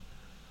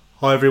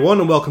Hi everyone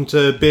and welcome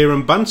to Beer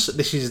and Bants.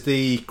 This is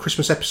the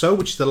Christmas episode,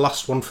 which is the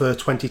last one for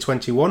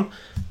 2021.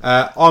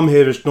 I'm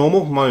here as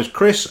normal. My name is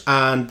Chris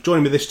and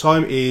joining me this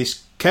time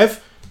is Kev.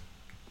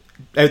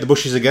 Out the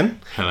bushes again.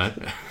 Hello.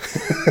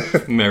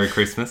 Merry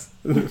Christmas.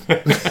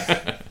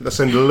 That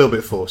sounded a little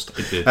bit forced.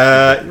 It did.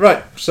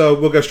 Right, so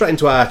we'll go straight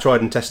into our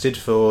tried and tested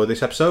for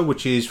this episode,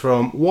 which is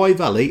from Wye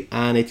Valley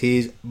and it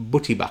is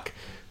Buttyback.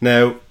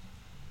 Now,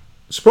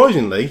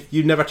 surprisingly,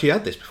 you've never actually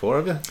had this before,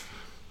 have you?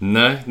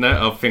 No,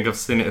 I think I've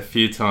seen it a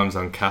few times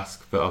on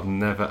cask, but I've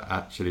never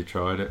actually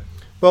tried it.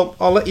 Well,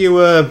 I'll let you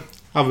have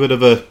a bit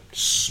of a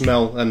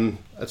smell and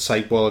a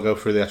take while I go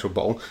through the actual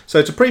bottle. So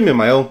it's a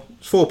premium ale,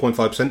 it's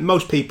 4.5%.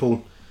 Most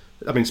people,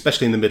 I mean,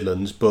 especially in the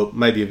Midlands, but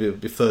maybe a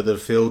bit further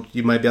afield,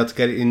 you may be able to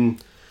get it in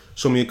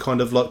some of your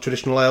kind of like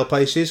traditional ale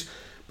places.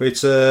 But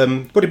it's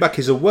Buttyback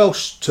is a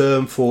Welsh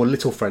term for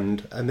little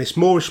friend, and this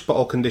Moorish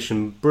bottle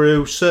condition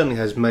brew certainly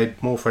has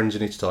made more friends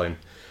in its time.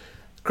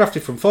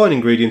 Crafted from fine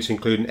ingredients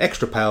including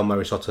extra pale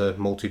Maris Otter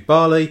malted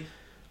barley,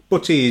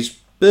 Butty is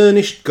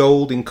burnished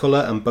gold in colour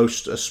and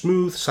boasts a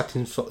smooth,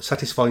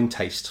 satisfying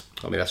taste.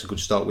 I mean, that's a good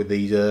start with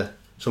these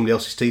somebody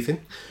else's teeth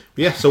in.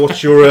 But yeah, so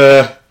what's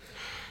your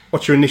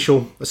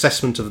initial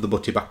assessment of the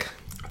Buttyback?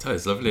 I tell you,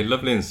 it's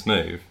lovely and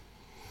smooth.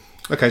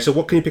 Okay, so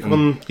what can you pick up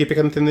on? Can you pick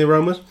anything in the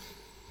aromas?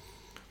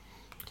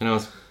 You know, I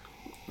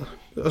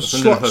was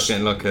wondering if I was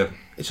getting like a...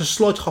 It's a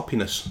slight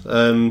hoppiness.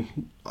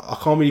 I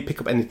can't really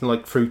pick up anything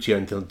like fruity or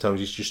anything at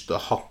times. It's just a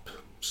hop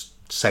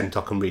scent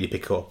I can really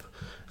pick up.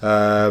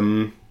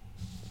 Anything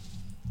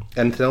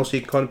else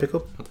you can kind of pick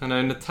up? I don't know,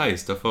 in the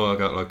taste, I thought I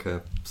got like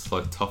a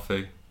slight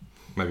toffee.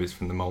 Maybe it's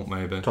from the malt,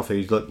 maybe.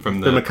 Toffee, like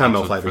from the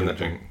caramel flavour from the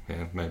drink.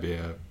 Yeah, maybe.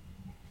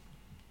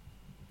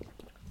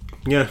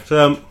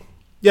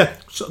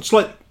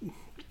 Slight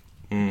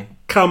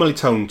caramelly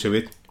tone to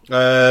it.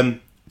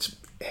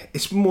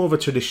 It's more of a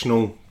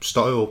traditional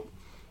style,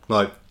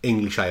 like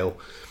English ale.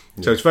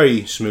 Yeah. So it's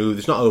very smooth.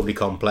 It's not overly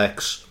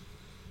complex.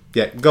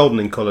 Yeah, golden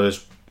in colour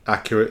is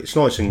accurate. It's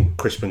nice and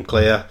crisp and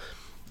clear.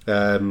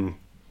 You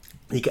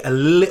get a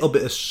little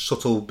bit of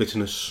subtle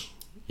bitterness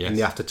in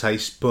the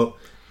aftertaste, but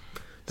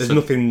there's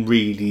nothing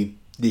really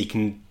that you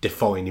can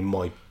define, in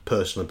my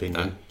personal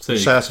opinion. No. So you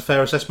say that's a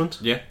fair assessment?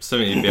 Yeah,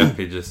 something you'd be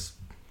happy just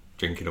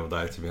drinking all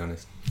day, to be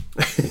honest.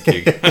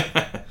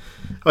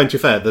 I mean, to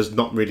be fair, there's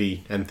not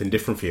really anything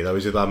different for you, though,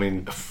 is it? I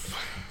mean,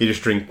 you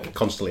just drink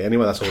constantly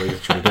anyway. That's all you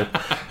actually do.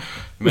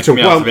 Making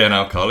me out to be an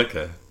alcoholic.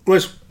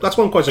 Well, that's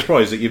why I'm quite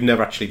surprised that you've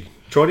never actually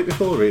tried it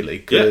before, really.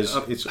 Because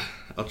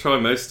I'll try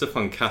most stuff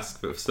on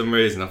cask, but for some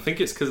reason, I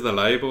think it's because of the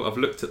label. I've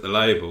looked at the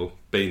label,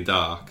 being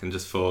dark, and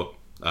just thought,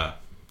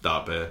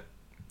 dark beer.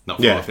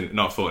 Not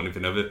thought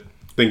anything of it.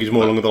 I think it's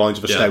more along the lines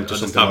of a stout or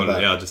something like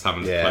that. Yeah, I just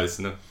haven't close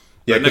enough.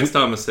 Yeah, but next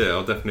time I see it,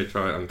 I'll definitely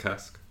try it on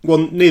cask. Well,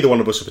 neither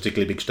one of us are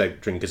particularly big stout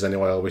drinkers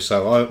anyway, always,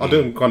 so I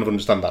don't kind of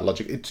understand that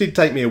logic. It did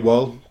take me a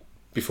while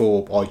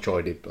before I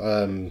tried it.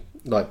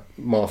 Like,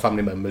 my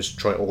family members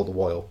try it all the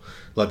while.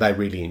 Like, they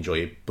really enjoy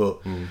it, but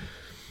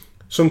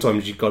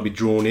sometimes you've got to be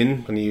drawn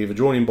in, and you're either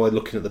drawn in by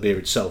looking at the beer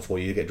itself, or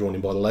you get drawn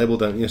in by the label,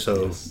 don't you?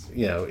 So,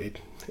 you know,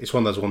 it's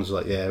one of those ones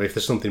like, yeah, if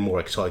there's something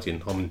more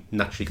exciting, I'm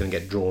naturally going to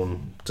get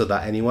drawn to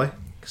that anyway.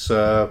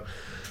 So,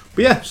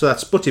 but yeah, so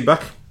that's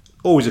Buttyback.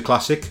 Always a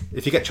classic.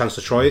 If you get a chance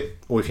to try it,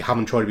 or if you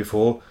haven't tried it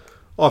before,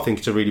 I think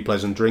it's a really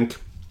pleasant drink.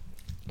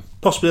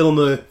 Possibly on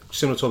the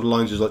similar sort of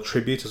lines as like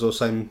Tribute, as I was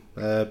saying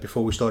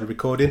before we started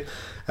recording.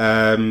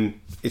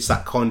 It's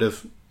that kind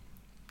of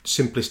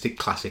simplistic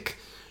classic,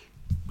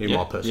 in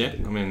my personal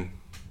opinion. I mean,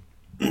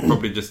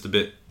 probably just a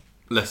bit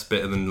less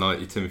bitter than like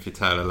your Timothy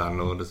Taylor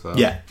Landlord as well.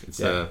 Yeah. It's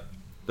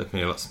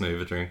definitely a lot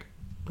smoother drink.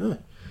 Yeah.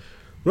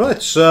 Right,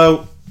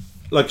 so,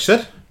 like you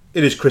said,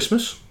 it is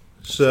Christmas.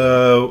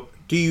 So,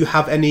 do you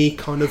have any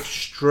kind of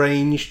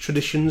strange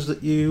traditions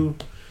that you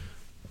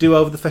do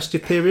over the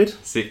festive period?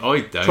 See,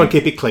 I don't. Try and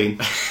keep it clean.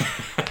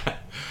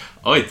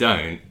 I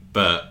don't,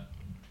 but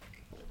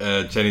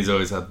Jenny's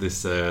always had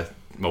this,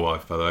 my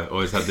wife by the way,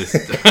 always had this,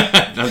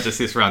 not just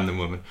this random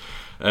woman,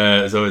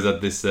 has always had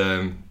this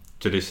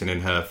tradition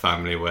in her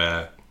family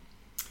where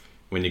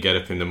when you get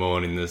up in the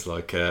morning there's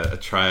like a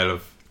trail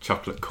of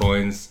chocolate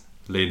coins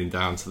leading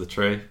down to the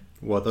tree.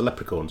 What, the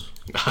leprechauns?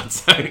 I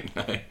don't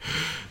know.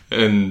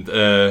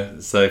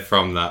 And so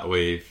from that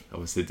we've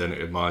obviously done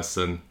it with my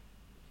son,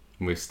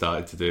 and we've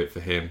started to do it for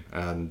him,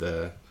 and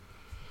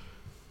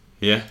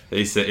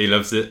he said he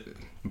loves it,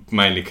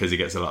 mainly because he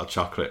gets a lot of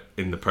chocolate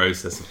in the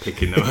process of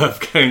picking them up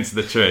going to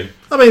the tree.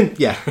 I mean,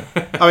 yeah.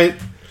 I mean,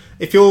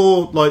 if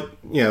you're like,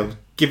 you know,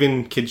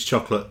 giving kids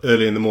chocolate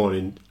early in the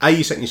morning,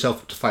 you're setting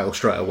yourself up to fail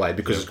straight away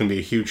because it's going to be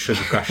a huge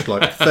sugar crash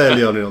like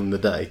fairly on in the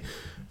day.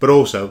 But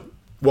also,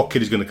 what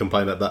kid is going to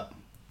complain at that?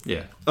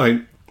 Yeah. I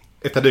mean,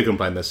 if they do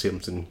complain, there's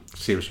something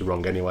seriously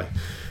wrong anyway.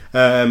 We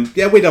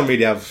don't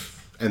really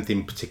have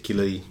anything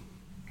particularly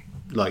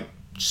like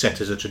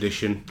set as a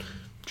tradition.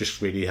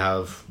 Just really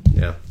have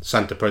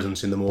Santa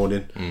presents in the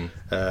morning.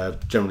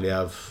 Generally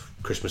have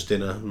Christmas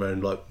dinner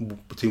around like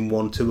between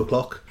 1-2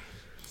 o'clock,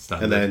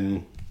 Standard. and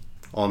then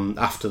on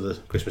after the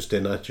Christmas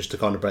dinner, just to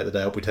kind of break the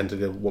day up. We tend to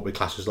go what we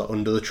class as like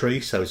under the tree,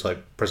 so it's like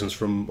presents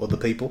from other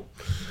people.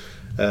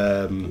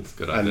 That's a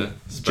good idea.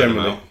 Spread them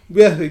Generally, out.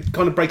 yeah, it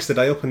kind of breaks the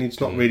day up, and it's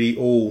not really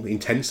all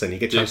intense. Then you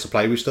get a chance Yeah. to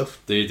play with stuff.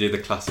 Do you do the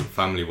classic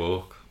family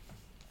walk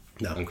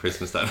No, on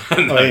Christmas Day? I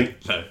mean,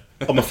 No.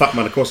 I'm a fat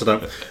man, of course I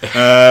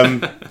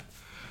don't.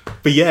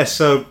 But yeah,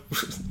 so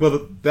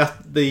well,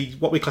 the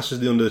what we class as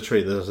the under the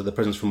tree, those are the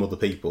presents from other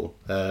people.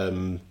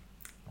 Normally,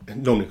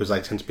 because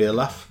they tend to be a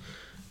laugh.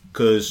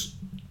 Because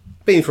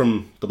being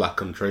from the Black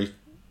Country,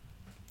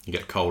 You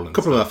get coal a and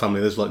couple of stuff. our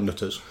family there's like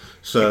nutters,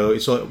 so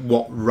it's like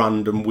what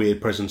random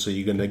weird presents are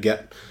you going to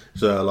get?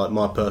 So like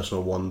my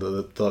personal one,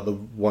 the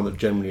one that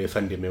generally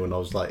offended me when I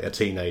was like a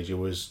teenager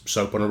was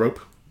soap on a rope.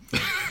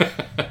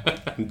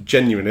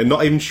 Genuinely,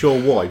 not even sure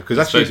why. Because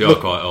I actually, suppose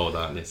you're quite old,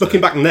 aren't you? So- looking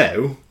back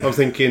now, I'm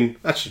thinking,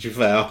 actually, to be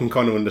fair, I can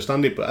kind of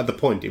understand it, but at the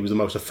point, it was the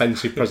most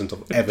offensive present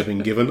I've ever been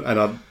given, and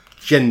I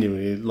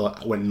genuinely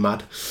like went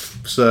mad.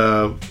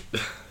 So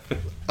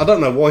I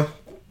don't know why.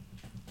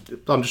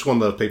 I'm just one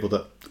of those people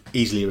that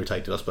easily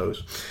irritated, I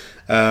suppose.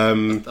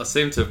 I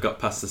seem to have got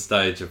past the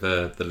stage of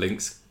the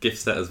Lynx gift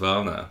set as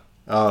well now.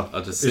 I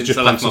just it's since just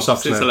I left pants and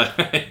socks since I now.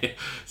 left,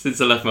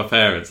 since I left my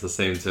parents, I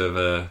seem to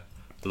have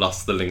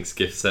lost the Lynx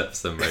gift set for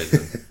some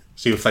reason.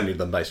 So you offended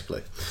them,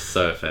 basically.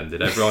 So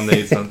offended. Everyone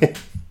needs one.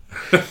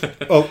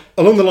 Well,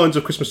 along the lines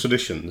of Christmas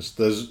traditions,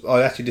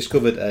 I actually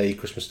discovered a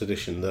Christmas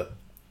tradition that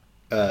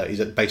is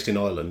based in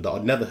Ireland that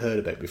I'd never heard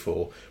about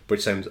before, but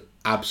it sounds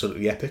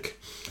absolutely epic.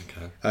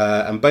 Okay.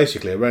 And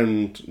basically,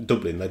 around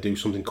Dublin, they do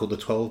something called the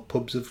 12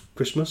 Pubs of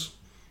Christmas.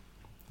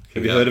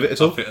 Have you heard of it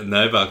at all?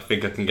 No, but I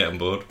think I can get on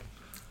board.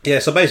 Yeah,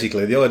 so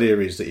basically, the idea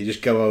is that you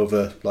just go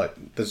over,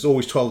 like, there's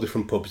always 12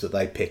 different pubs that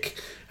they pick,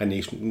 and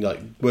you like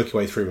work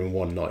your way through in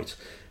one night.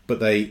 But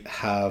they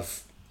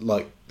have,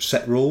 like,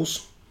 set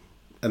rules,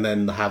 and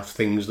then they have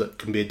things that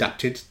can be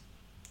adapted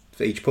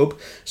for each pub.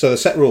 So the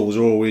set rules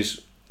are always,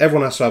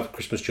 everyone has to have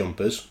Christmas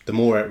jumpers. The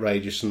more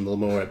outrageous and the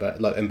more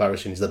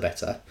embarrassing is, the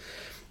better.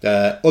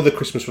 Other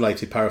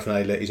Christmas-related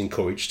paraphernalia is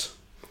encouraged.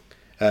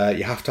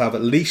 You have to have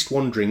at least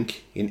one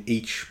drink in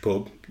each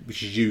pub,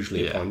 which is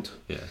usually a pint.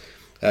 Yeah.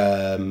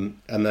 And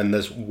then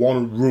there's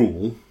one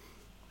rule,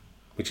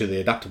 which are the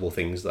adaptable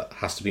things that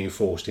has to be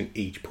enforced in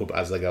each pub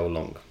as they go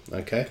along.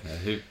 Okay.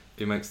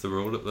 Who makes the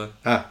rule up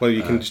there? Well,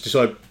 you can just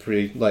decide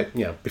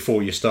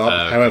before you start.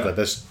 Okay. However,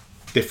 there's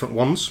different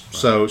ones. Right.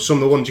 So some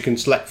of the ones you can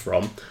select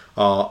from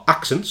are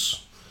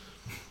accents.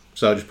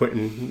 So just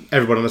putting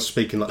everyone that's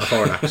speaking like a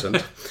foreign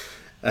accent.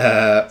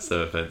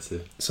 So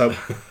offensive. So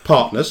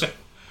partners.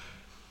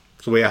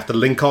 So we have to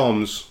link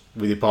arms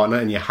with your partner,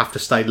 and you have to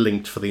stay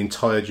linked for the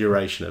entire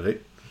duration of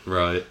it.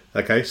 Right.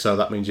 Okay, so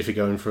that means if you're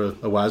going for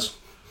a waz,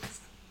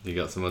 you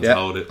got someone to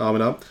hold it. Arm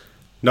in arm.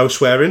 No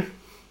swearing,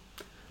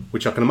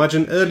 which I can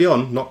imagine early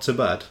on, not so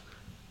bad.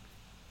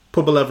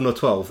 Pub 11 or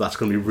 12, that's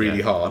going to be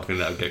really hard. I think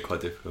that'll get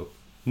quite difficult.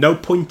 No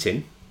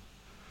pointing.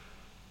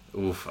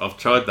 Oof, I've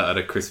tried that at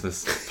a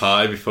Christmas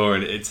party before,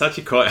 and it's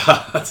actually quite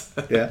hard.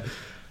 Yeah.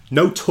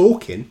 No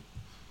talking.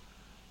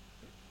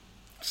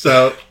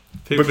 So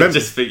People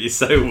just think you're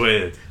so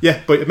weird.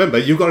 Yeah, but remember,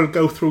 you've got to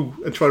go through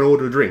and try and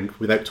order a drink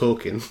without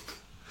talking.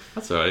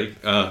 That's all right.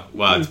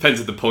 Well, it depends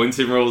if the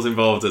pointing rules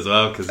involved as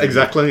well. Cause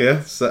Exactly,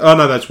 yeah. So,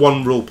 no, that's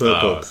one rule per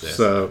pub. Yeah.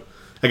 So,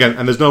 again,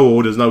 and there's no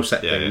orders, no set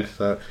things. Yeah.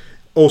 So,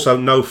 also,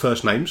 no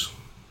first names.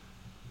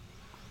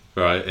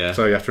 Right, yeah.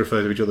 So you have to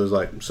refer to each other as,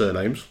 like,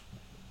 surnames.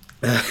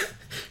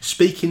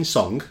 Speaking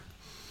song.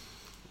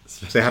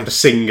 So you have to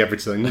sing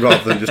everything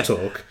rather than just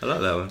talk. I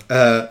like that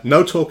one.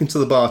 No talking to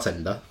the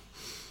bartender.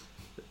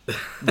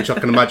 Which I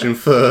can imagine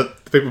for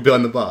the people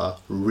behind the bar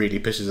really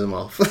pisses them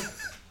off.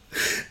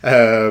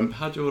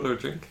 How do you order a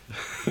drink?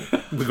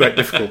 With great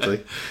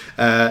difficulty.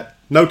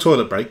 No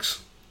toilet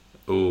breaks.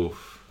 Ooh.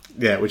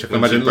 Yeah, which I can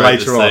Once you imagine break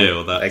the later seal,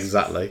 on. that's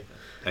Exactly.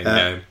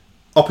 Endgame.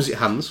 Opposite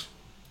hands.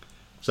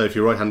 So if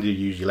you're right-handed, you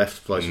use your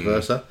left, vice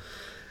versa.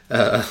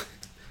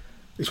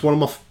 It's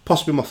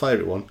possibly my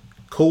favourite one.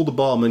 Call the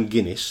barman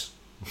Guinness.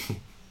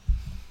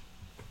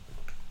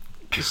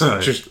 It's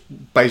just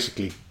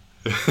basically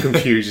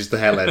confuses the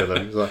hell out of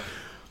them. It's like,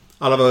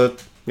 I'll have a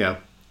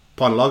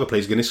pint of lager,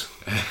 please, Guinness.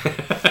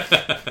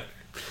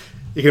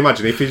 You can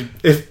imagine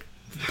if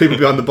people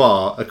behind the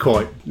bar are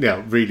quite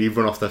really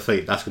run off their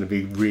feet, that's going to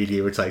be really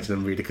irritating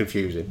and really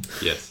confusing.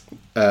 Yes.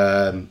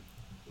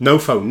 No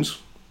phones.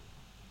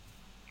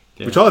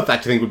 Yeah. Which I actually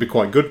think would be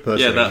quite good,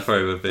 personally. Yeah, that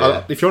probably would be.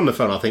 If you're on the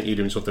phone, I think you're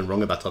doing something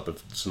wrong in that type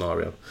of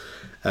scenario.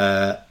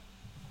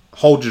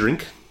 Hold your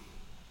drink.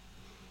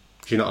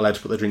 You're not allowed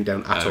to put the drink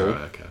down at all.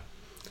 Right,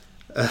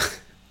 okay.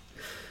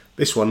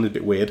 This one is a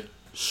bit weird.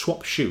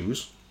 Swap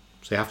shoes.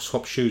 So you have to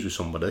swap shoes with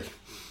somebody.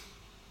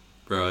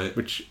 Right.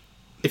 Which,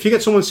 if you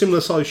get someone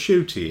similar size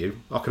shoe to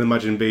you, I can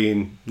imagine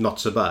being not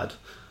so bad.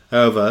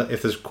 However,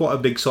 if there's quite a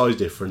big size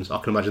difference, I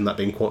can imagine that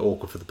being quite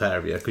awkward for the pair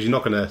of you, because you're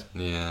not going to...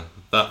 Yeah.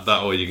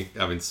 That or you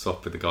having to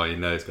swap with the guy you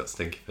know who's got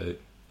stinky feet.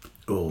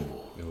 Oh.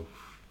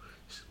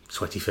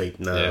 Sweaty feet.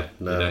 No. Yeah,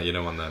 no. You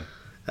don't want them.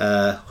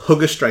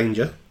 Hug a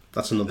stranger.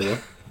 That's another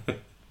one.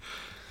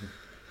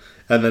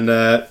 And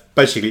then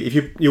basically, if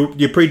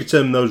you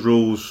predetermine those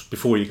rules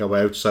before you go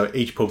out, so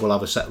each pub will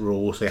have a set of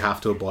rules, so you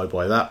have to abide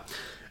by that.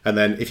 And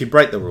then if you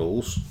break the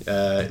rules,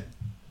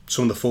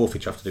 some of the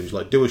forfeits you have to do is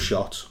like do a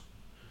shot,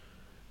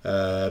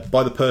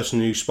 buy the person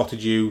who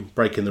spotted you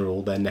breaking the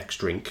rule their next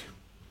drink,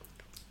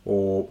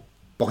 or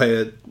buy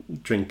a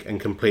drink and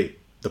complete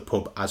the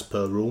pub as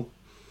per rule.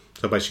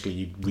 So basically,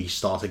 you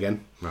restart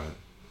again. Right.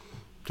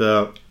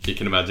 So you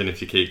can imagine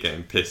if you keep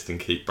getting pissed and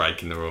keep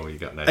breaking the rule, you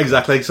got no.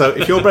 Exactly. So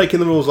if you're breaking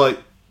the rules like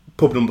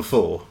pub number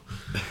 4,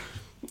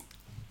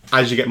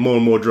 as you get more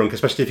and more drunk,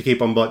 especially if you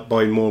keep on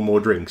buying more and more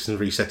drinks and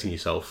resetting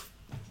yourself,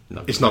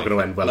 it's not going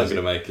to end well. Not going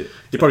to make it.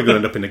 You're probably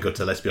going to end up in the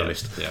gutter. Let's be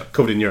honest. Yeah.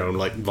 Covered in your own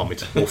like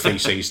vomit or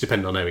feces,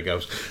 depending on how it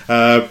goes.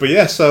 But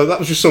yeah, so that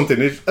was just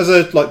something as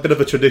a like bit of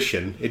a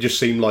tradition. It just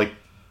seemed like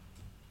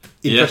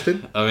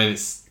interesting. Yeah. I mean,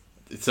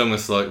 it's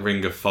almost like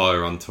Ring of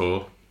Fire on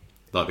tour,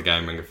 like the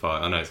game Ring of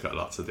Fire. I know it's got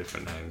lots of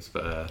different names,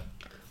 but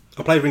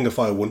I played Ring of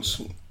Fire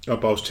once. I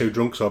was too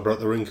drunk, so I broke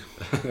the ring.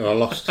 And I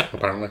lost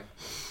apparently.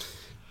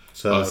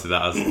 So obviously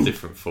that has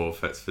different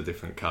forfeits for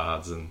different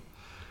cards, and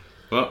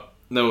well,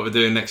 know what we're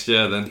doing next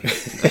year then.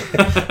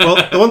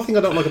 Well, the one thing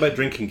I don't like about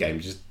drinking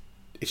games is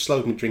it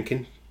slows me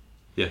drinking.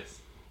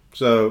 Yes.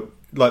 So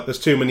like, there's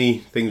too many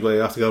things where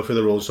you have to go through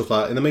the rules and stuff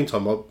like that. In the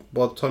meantime,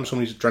 by the time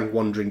somebody's drank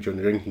one drink during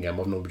the drinking game,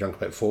 I've normally drank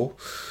about 4.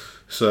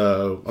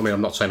 So, I mean,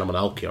 I'm not saying I'm an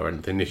alky or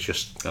anything, it's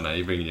just... I know,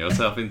 you're bringing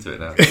yourself into it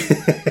now.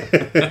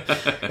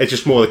 It's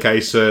just more the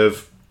case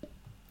of,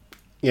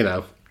 you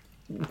know,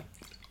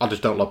 I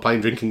just don't like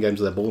playing drinking games,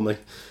 they bore me.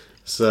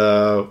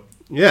 So,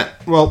 yeah,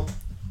 well,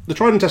 the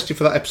tried and tested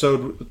for this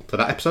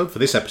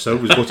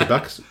episode was Butty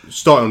Back.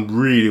 Starting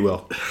really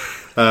well.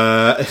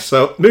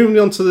 So, moving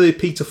on to the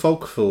Peter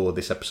Falk for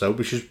this episode,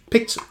 which is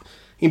picked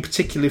in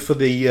particular for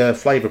the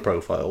flavour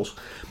profiles.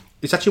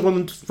 It's actually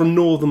one from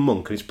Northern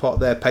Monk, and it's part of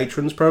their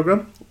patrons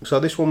programme.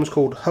 So this one was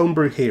called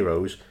Homebrew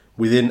Heroes,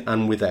 Within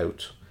and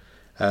Without.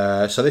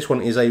 So this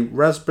one is a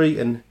raspberry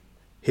and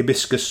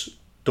hibiscus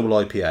double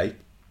IPA,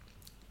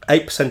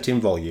 8% in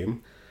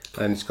volume,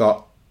 and it's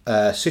got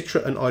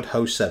Citra and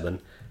Idaho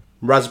 7,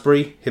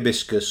 raspberry,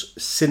 hibiscus,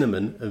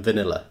 cinnamon and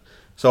vanilla.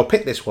 So I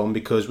picked this one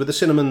because with the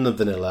cinnamon and the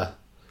vanilla,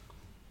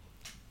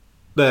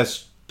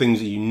 there's things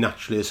that you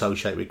naturally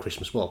associate with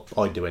Christmas. Well,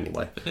 I do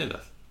anyway.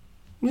 Vanilla?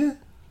 Yeah.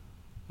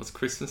 What's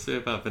Christmassy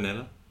about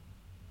vanilla?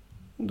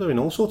 They're doing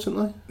all sorts,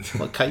 aren't they?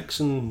 Like cakes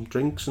and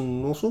drinks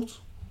and all sorts.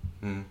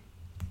 Mm.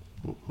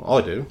 I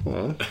do.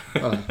 Well,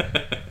 I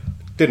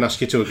didn't ask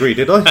you to agree,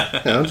 did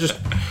I? You know, just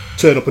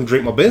turn up and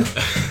drink my beer.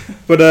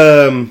 But,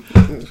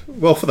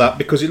 well, for that,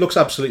 because it looks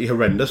absolutely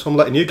horrendous, I'm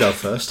letting you go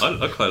first.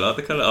 I quite like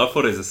the colour. I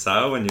thought it was a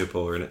sour when you were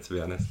pouring it, to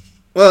be honest.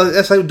 Well,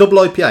 let's say double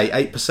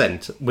IPA,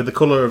 8%, with the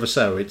colour of a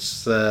sour.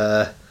 It's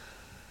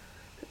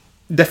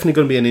definitely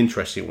going to be an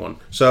interesting one.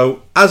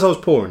 So, as I was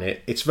pouring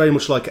it, it's very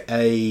much like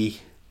a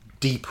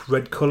deep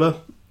red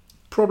colour.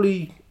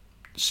 Probably,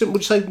 would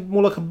you say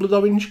more like a blood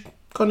orange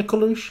kind of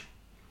colourish?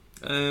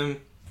 That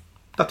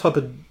type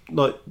of,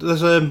 like,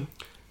 there's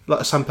like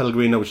a San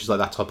Pellegrino, which is like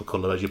that type of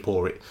colour as you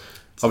pour it.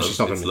 Obviously, it's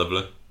not going to be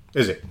lovely.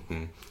 Is it?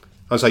 Mm.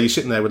 And so you're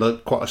sitting there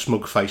with quite a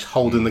smug face,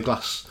 holding the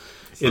glass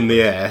in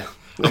the air.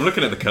 I'm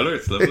looking at the colour,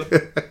 it's lovely.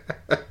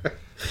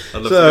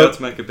 I'd love to be able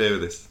to make a beer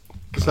with this.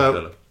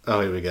 So,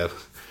 here we go.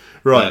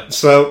 Right,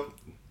 so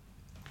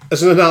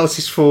as an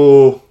analysis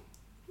for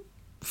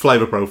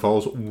flavour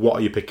profiles, what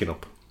are you picking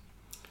up?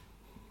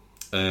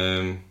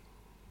 Okay,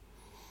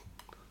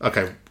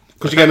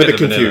 because you're getting a bit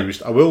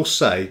confused. I will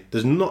say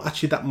there's not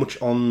actually that much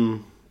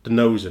on the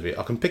nose of it.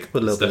 I can pick up a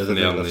little bit of the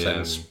vanilla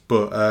sense,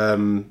 but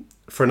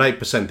for an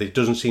 8%, it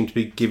doesn't seem to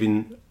be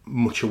giving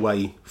much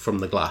away from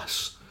the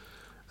glass.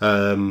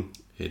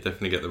 You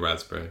definitely get the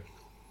raspberry.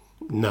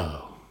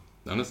 No.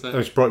 Honestly?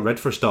 It's bright red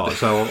for a start,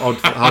 so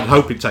I'd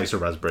hope it tastes a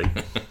raspberry.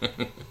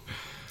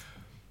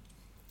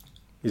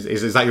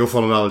 Is that your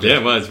full analogy?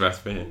 Yeah, well, it's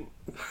raspberry.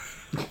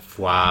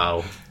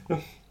 Wow.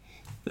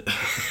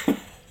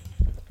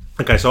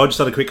 Okay, so I just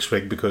had a quick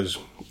swig because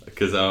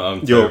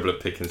I'm terrible at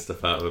picking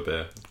stuff out of a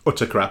beer.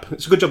 Utter crap.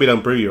 It's a good job you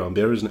don't brew your own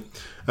beer, isn't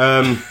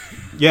it?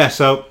 Yeah,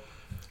 so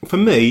for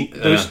me...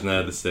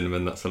 the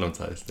cinnamon, that's what I'm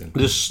tasting.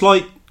 There's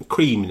slight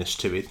creaminess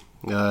to it.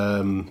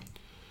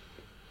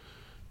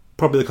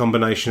 Probably the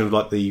combination of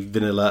like the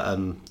vanilla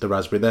and the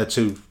raspberry. They're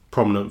two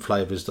prominent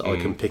flavours that I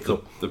can pick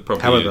up.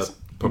 However,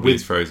 probably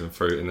use frozen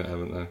fruit in it,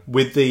 haven't they?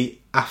 With the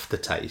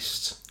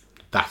aftertaste,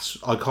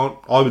 I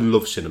would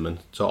love cinnamon,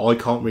 so I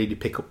can't really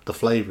pick up the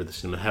flavour of the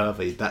cinnamon.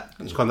 However, it's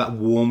kind of that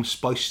warm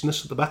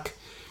spiciness at the back,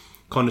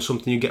 kind of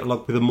something you get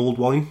like with a mulled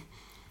wine.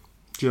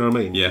 Do you know what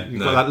I mean? Yeah.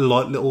 You've got that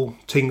light little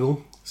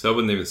tingle. So I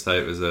wouldn't even say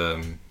it was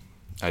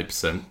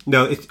 8%.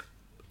 No, it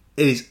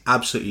is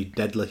absolutely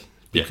deadly.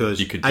 Because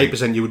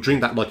 8%, you would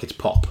drink that like it's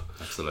pop.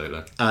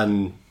 Absolutely.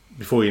 And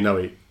before you know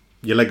it,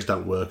 your legs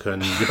don't work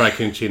and you're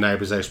breaking into your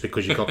neighbour's house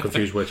because you got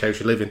confused which house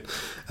you live in.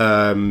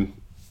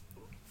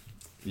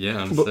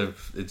 Yeah, and so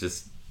it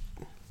just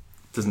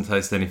doesn't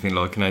taste anything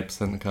like an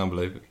 8%. I can't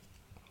believe it.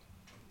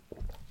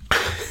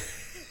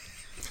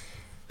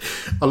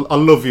 I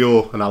love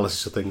your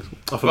analysis of things.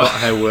 I forgot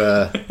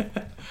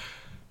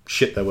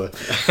shit they were.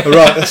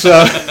 Right,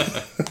 so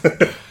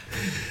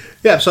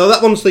yeah, so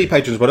that one's the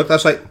patrons product.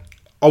 That's like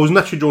I was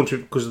naturally drawn to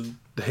it because of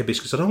the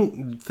hibiscus. I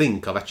don't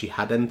think I've actually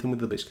had anything with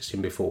the hibiscus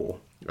in before,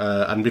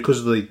 and because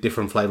of the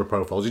different flavour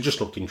profiles, it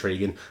just looked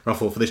intriguing. And I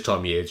thought for this time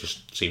of year, it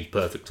just seems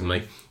perfect to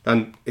me.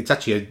 And it's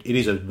actually it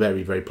is a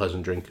very, very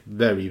pleasant drink.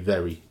 Very,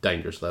 very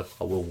dangerous though.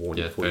 I will warn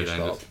you before you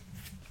start.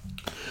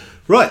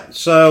 Right,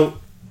 so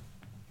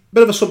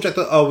bit of a subject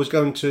that I was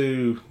going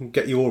to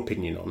get your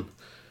opinion on,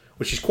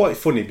 which is quite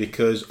funny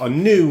because I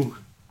knew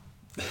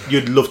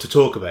you'd love to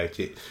talk about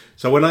it.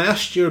 So when I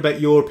asked you about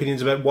your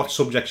opinions about what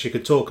subjects you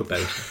could talk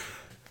about,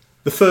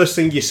 the first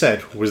thing you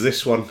said was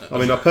this one. I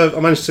mean, I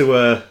managed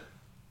to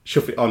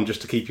shove it on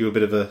just to keep you a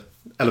bit of a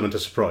element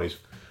of surprise.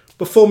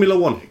 But Formula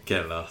One.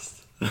 Get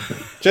lost.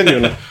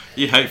 Genuinely.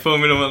 You hate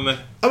Formula One then?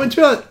 I mean, to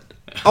be honest,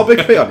 I'll be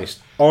completely honest.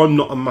 I'm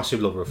not a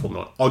massive lover of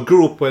Formula One. I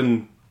grew up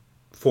when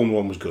Formula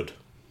One was good.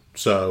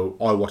 So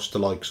I watched the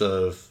likes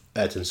of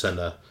Ayrton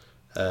Senna,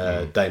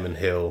 Damon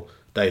Hill,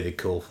 David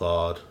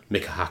Coulthard,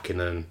 Mika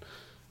Hakkinen,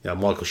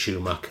 Michael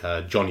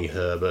Schumacher, Johnny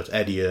Herbert,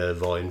 Eddie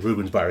Irvine,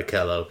 Rubens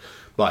Barrichello.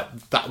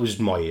 Like, that was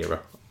my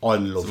era. I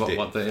loved it.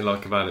 What don't you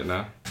like about it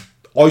now?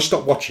 I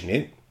stopped watching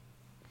it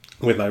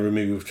when they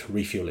removed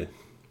refueling.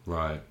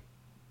 Right.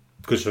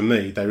 Because for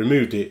me, they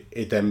removed it.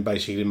 It then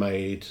basically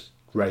made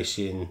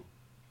racing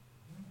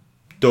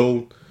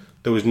dull.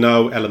 There was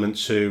no element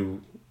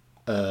to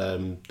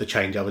the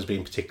changeovers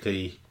being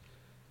particularly,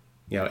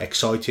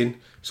 exciting.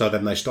 So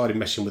then they started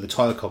messing with the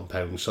tyre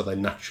compounds, so they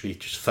naturally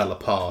just fell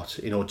apart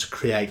in order to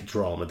create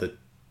drama that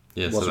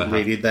wasn't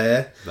really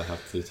there.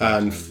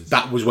 And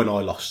that was when I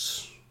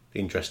lost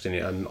interest in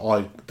it, and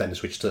I then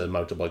switched to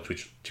motorbikes,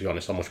 which, to be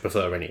honest, I much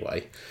prefer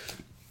anyway.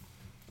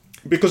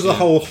 Because of the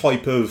whole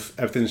hype of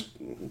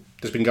everything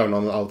that's been going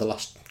on over the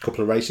last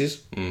couple of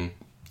races,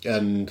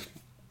 and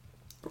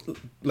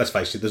let's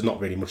face it, there's not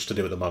really much to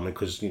do at the moment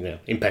because,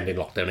 impending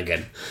lockdown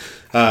again.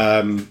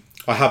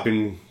 I have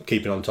been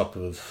keeping on top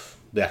of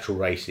the actual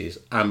races,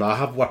 and I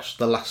have watched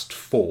the last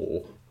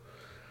 4.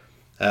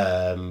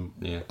 I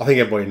think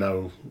everybody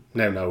now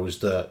knows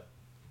that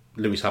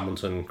Lewis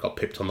Hamilton got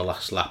pipped on the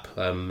last lap.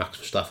 Max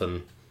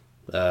Verstappen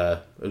has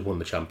won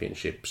the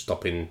championship,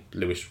 stopping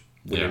Lewis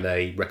winning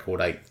a record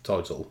 8th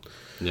title.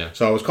 Yeah.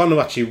 So I was kind of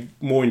actually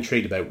more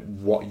intrigued about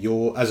what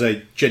as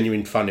a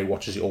genuine fan who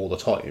watches it all the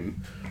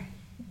time,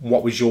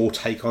 what was your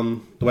take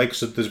on the way?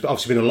 Because there's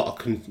obviously been a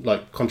lot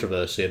of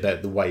controversy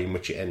about the way in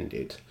which it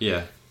ended.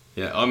 Yeah.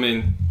 I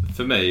mean,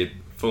 for me,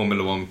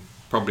 Formula One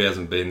probably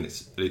hasn't been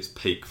at its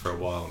peak for a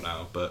while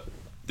now, but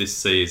this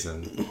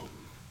season,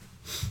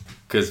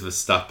 because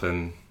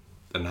Verstappen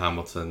and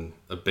Hamilton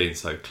have been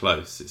so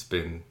close,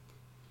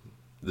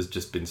 there's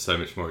just been so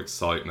much more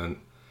excitement.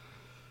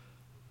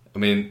 I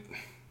mean,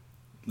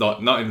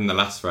 like, not even the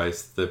last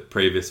race, the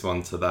previous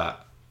one to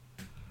that,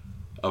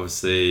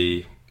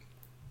 obviously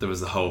there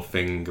was the whole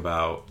thing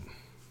about,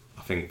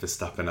 I think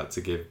Verstappen had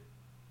to give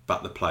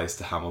back the place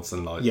to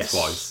Hamilton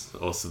twice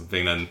or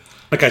something, and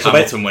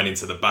Hamilton went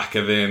into the back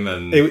of him,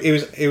 and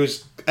it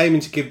was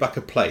aiming to give back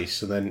a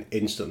place, and then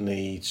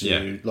instantly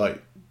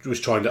was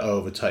trying to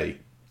overtake,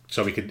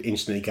 so he could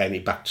instantly gain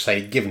it back.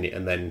 Say he'd given it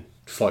and then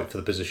fight for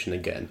the position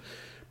again,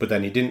 but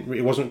then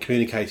it wasn't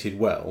communicated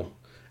well,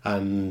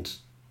 and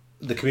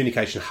the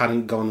communication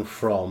hadn't gone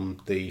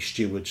from the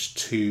stewards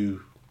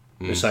to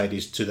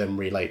Mercedes to then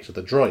relay to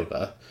the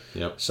driver.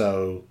 Yep.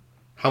 So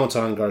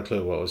Hamilton hadn't got a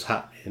clue what was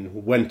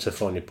happening, went to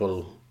finally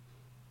pull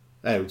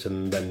out,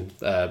 and then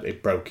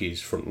it broke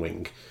his front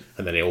wing,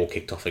 and then it all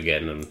kicked off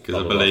again. Because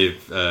I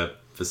believe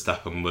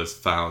Verstappen was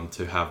found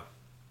to have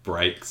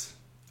brakes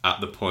at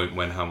the point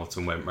when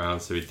Hamilton went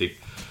round, so he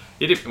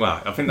did.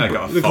 Well, I think they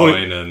got a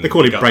fine, they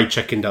call it brake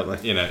checking,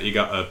 don't they? You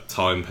got a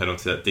time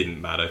penalty that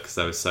didn't matter because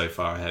they were so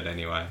far ahead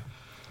anyway.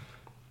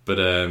 But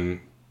I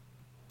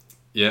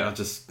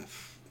just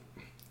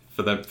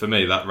for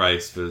me that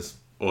race was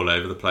all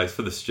over the place.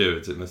 For the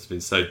stewards, it must have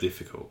been so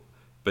difficult.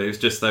 But it was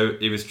just though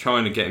he was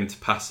trying to get him to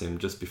pass him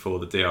just before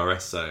the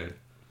DRS zone,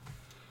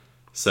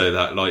 so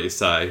that, like you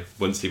say,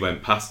 once he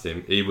went past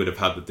him, he would have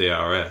had the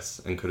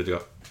DRS and could have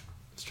got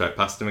straight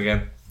past him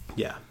again.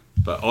 Yeah.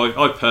 But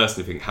I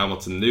personally think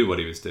Hamilton knew what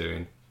he was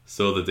doing,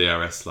 saw the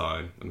DRS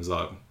line, and was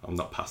like, I'm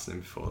not passing him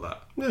before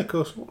that. Yeah, of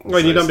course.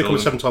 Well, you don't become a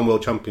 7-time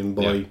world champion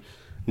by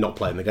not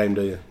playing the game,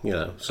 do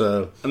you?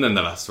 So. And then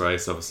the last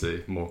race,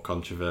 obviously, more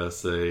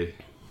controversy.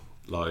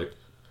 Like,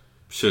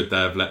 should they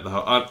have let the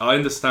whole... I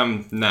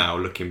understand now,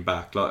 looking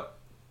back. Like,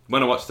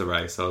 when I watched the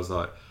race, I was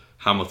like,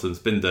 Hamilton's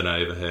been done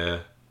over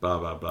here, blah,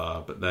 blah,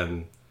 blah. But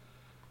then,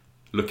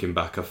 looking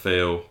back, I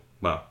feel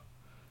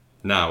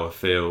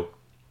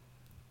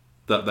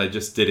that they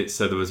just did it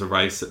so there was a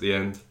race at the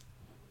end.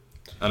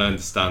 And I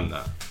understand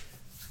that.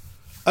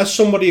 As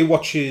somebody who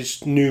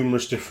watches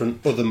numerous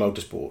different other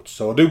motorsports,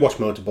 so I do watch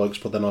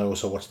motorbikes, but then I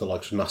also watch the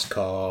likes of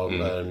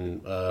NASCAR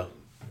and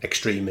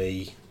Extreme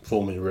E,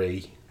 Formula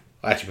E.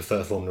 I actually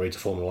prefer Formula E to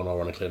Formula 1,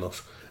 ironically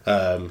enough.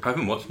 I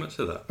haven't watched much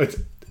of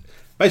that.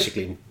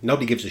 basically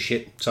nobody gives a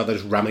shit, so they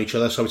just ram each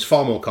other. So it's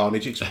far more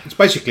carnage. It's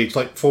basically it's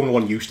like Formula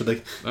One used to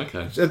be.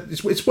 Okay.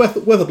 It's worth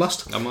a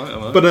blast. I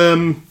might. But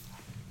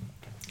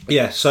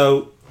yeah.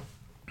 So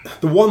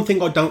the one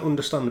thing I don't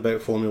understand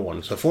about Formula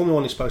One. So Formula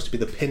One is supposed to be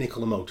the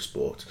pinnacle of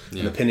motorsport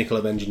and the pinnacle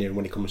of engineering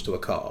when it comes to a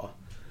car.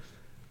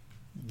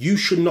 You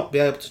should not be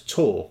able to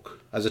talk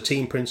as a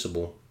team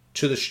principal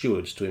to the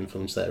stewards to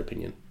influence their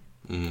opinion.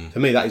 For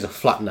me, that is a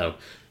flat no.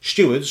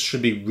 Stewards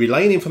should be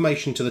relaying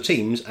information to the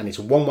teams, and it's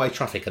one-way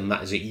traffic, and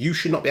that is it. You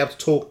should not be able to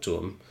talk to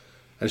them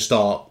and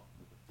start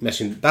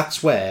messing.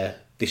 That's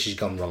where this has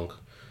gone wrong.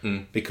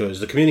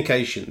 Because the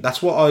communication,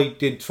 that's what I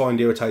did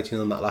find irritating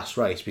on that last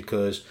race,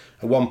 because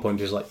at one point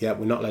it was like, yeah,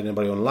 we're not letting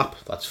anybody on lap,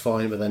 that's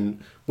fine, but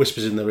then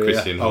whispers in the rear.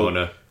 Christian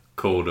Horner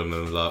called them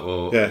and was like,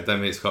 well,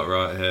 Demick's got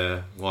right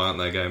here, why aren't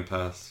they going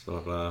past, blah,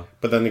 blah.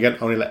 But then again,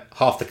 only let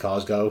half the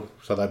cars go,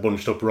 so they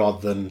bunched up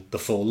rather than the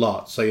full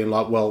lot. So you're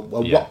like, well,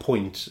 at what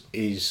point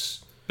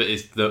is... But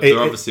there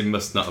obviously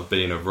must not have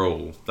been a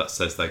rule that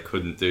says they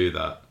couldn't do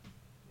that.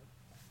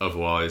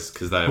 Otherwise,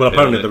 because they... Well,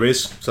 apparently there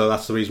is, so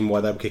that's the reason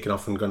why they were kicking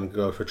off and going to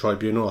go for a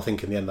tribunal. I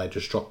think in the end they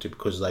just dropped it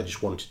because they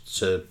just wanted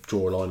to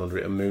draw a line under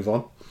it and move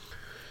on.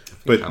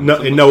 But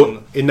in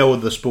no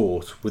other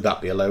sport would that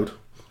be allowed.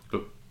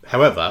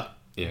 However,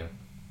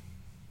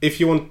 if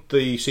you want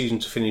the season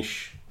to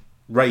finish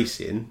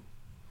racing,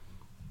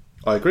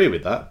 I agree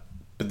with that,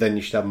 but then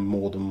you should have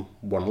more than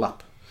one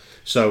lap.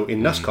 So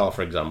in NASCAR,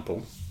 for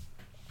example,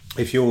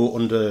 if you're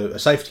under a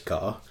safety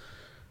car,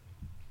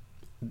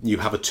 you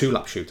have a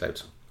 2-lap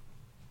shootout.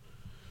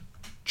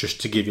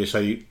 Just to give you, so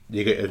you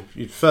get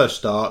your first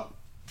start,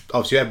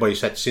 obviously everybody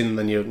sets in,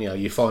 then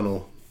your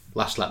final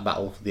last lap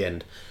battle at the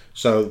end.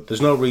 So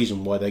there's no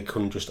reason why they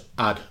couldn't just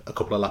add a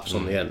couple of laps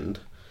on the end.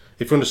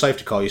 If you're under a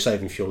safety car, you're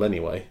saving fuel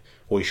anyway,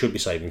 or you should be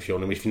saving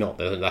fuel, and if you're not,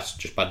 then that's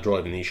just bad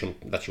driving,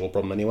 that's your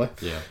problem anyway.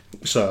 Yeah.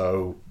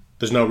 So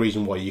there's no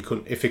reason why you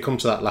couldn't, if it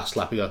comes to that last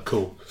lap, you go,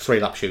 cool,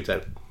 3-lap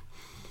shootout.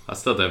 I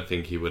still don't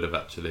think he would have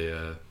actually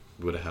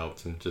would have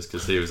helped him, just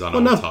because he was on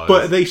tyres.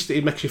 But at least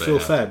it makes you feel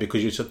fair,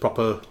 because it's a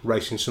proper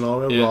racing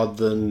scenario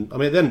rather than... I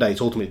mean, at the end of the day, it's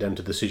ultimately down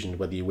to the decision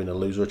whether you win or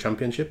lose or a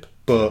championship.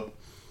 But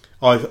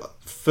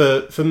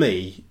for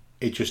me,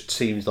 it just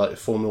seems like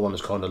Formula One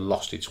has kind of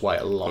lost its way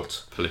a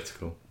lot.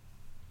 Political.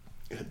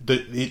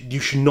 You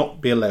should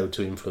not be allowed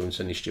to influence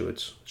any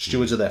stewards.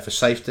 Stewards are there for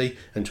safety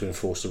and to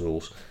enforce the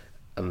rules.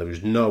 And there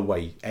is no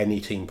way any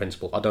team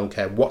principal, I don't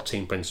care what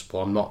team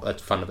principal, I'm not a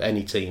fan of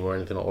any team or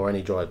anything, or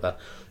any driver,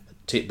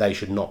 they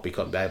should not be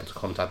able to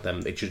contact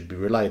them. It should be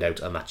relayed out,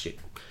 and that's it.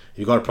 If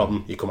you've got a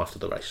problem, you come after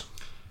the race.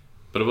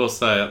 But I will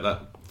say, at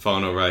that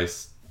final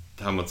race,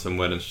 Hamilton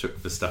went and shook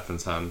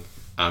Verstappen's hand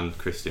and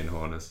Christian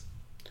Horner's.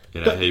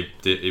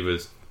 He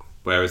was...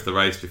 Whereas the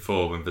race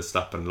before, when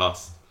Verstappen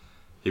lost,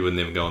 he wouldn't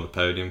even go on the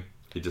podium.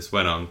 He just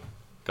went on,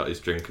 got his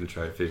drinking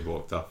trophy,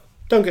 walked off.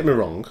 Don't get me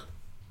wrong,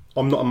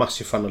 I'm not a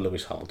massive fan of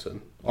Lewis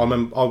Hamilton. I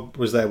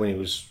was there when he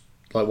was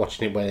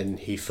watching it when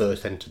he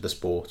first entered the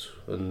sport,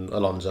 and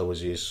Alonso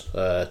was his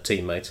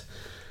teammate.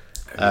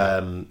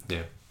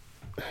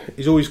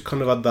 He's always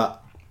kind of had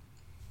that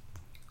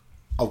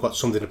I've got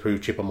something to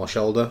prove chip on my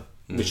shoulder,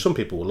 which some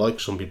people will like,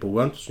 some people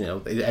won't.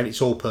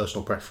 It's all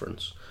personal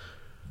preference.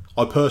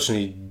 I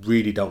personally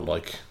really don't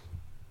like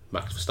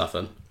Max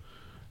Verstappen.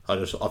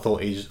 I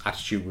thought his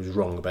attitude was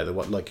wrong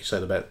about like you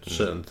said, about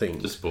certain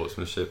things. Just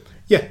sportsmanship.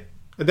 Yeah.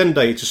 At the end of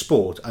the day, it's a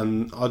sport,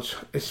 and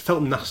it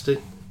felt nasty.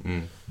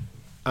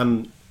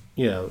 And,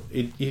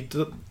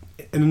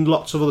 in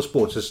lots of other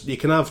sports, you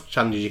can have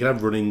challenges, you can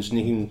have run-ins, and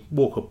you can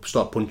walk up,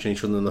 start punching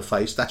each other in the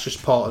face. That's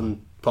just part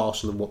and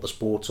parcel of what the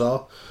sports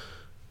are.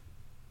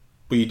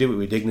 But you do it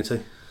with dignity.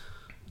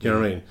 Do you know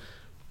what I mean?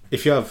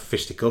 If you have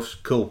fisticuffs,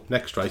 cool.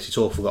 Next race, it's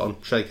all forgotten.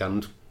 Shake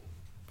hand.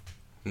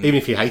 Even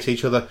if you hate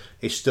each other,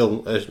 it's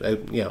still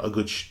a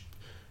good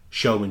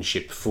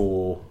showmanship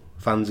for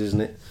fans, isn't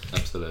it?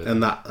 Absolutely.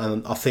 And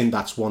I think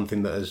that's one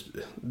thing that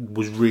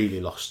was really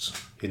lost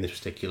in this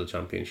particular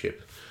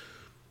championship.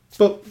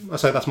 But I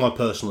say that's my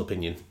personal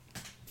opinion.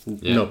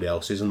 Yeah. Nobody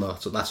else's, and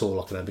that's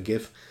all I can ever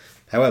give.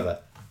 However,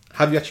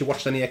 have you actually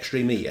watched any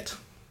Extreme E yet?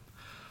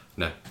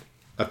 No.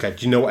 Okay,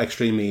 do you know what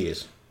Extreme E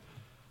is?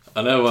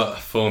 I know what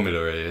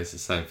Formula E is, the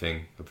same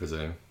thing, I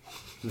presume.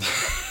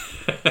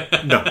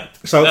 No.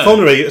 So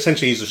Formula E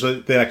essentially is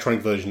the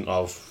electronic version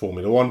of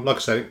Formula One. Like I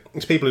said,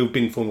 it's people who've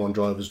been Formula One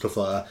drivers, stuff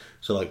like that.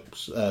 So like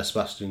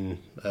Sebastian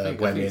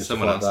Buemi and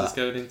someone else is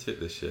going into it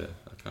this year.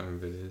 I can't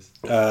remember who it is.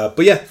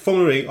 But yeah,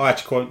 Formula E I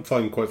actually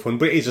find quite fun,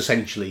 but it is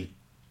essentially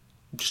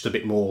just a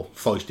bit more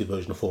feisty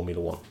version of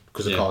Formula One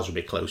because the cars are a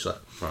bit closer.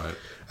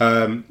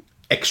 Right.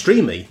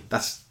 Extreme E,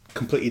 that's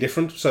completely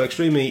different. So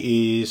Extreme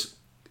E is...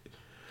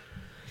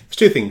 It's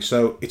two things.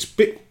 So it's a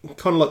bit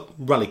kind of like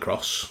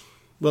rallycross.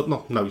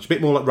 Well, no, it's a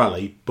bit more like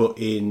rally, but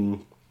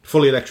in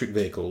fully electric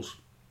vehicles.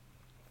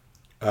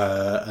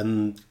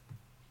 And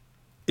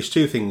it's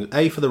two things.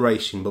 A, for the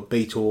racing, but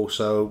B, to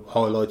also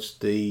highlights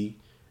the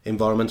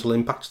environmental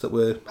impacts that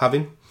we're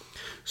having.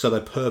 So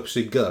they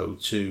purposely go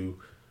to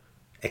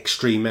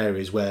extreme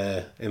areas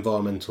where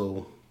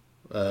environmental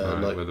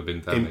where they've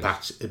been damaged.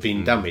 impact have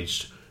been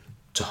damaged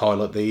to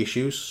highlight the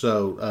issues.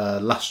 So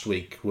last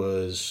week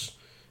was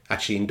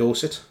actually in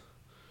Dorset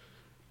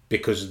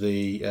because of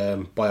the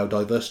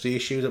biodiversity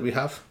issue that we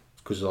have.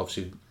 Because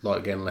obviously, like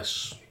again,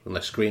 less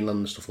Greenland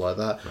and stuff like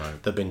that.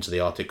 Right. They've been to the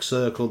Arctic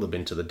Circle. They've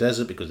been to the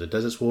desert because the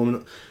desert's warming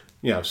up.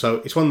 You know, so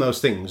it's one of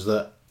those things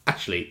that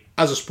actually,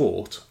 as a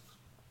sport,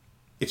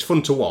 it's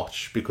fun to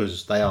watch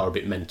because they are a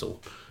bit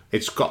mental.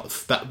 It's got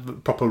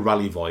that proper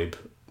rally vibe,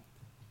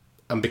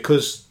 and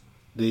because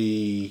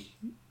the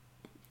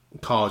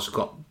cars have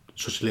got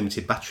such a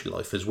limited battery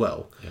life as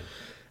well. Yeah.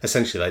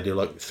 Essentially, they do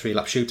like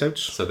 3-lap shootouts.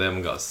 So they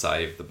haven't got to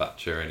save the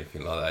battery or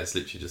anything like that. It's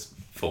literally just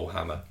full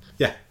hammer.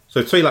 Yeah.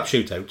 So 3-lap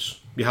shootouts.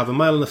 You have a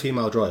male and a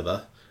female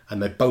driver,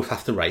 and they both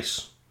have to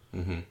race.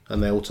 Mm-hmm.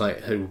 And they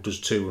alternate who does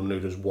 2 and who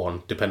does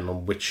 1, depending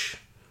on which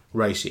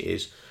race it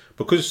is.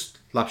 Because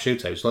lap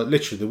shootouts, like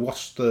literally, they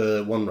watch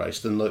the one race,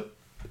 then like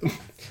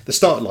the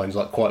start line's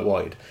like quite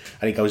wide,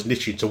 and it goes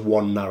literally to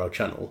one narrow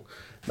channel,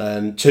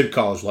 and 2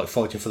 cars like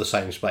fighting for the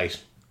same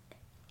space.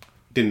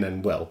 Didn't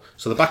end well.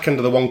 So the back end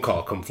of the one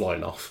car come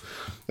flying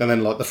off, and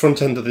then like the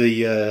front end of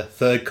the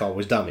third car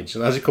was damaged.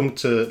 And as it come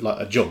to like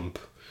a jump,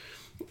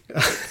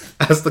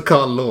 as the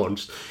car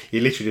launched, you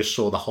literally just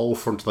saw the whole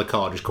front of the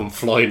car just come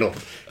flying up,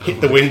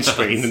 hit the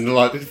windscreen, and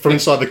like from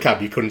inside the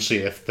cab you couldn't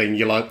see a thing.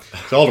 You're like,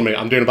 so hold on a minute,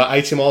 I'm doing about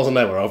 80 miles an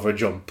hour over a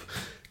jump.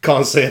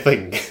 Can't see a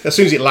thing. As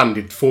soon as it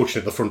landed,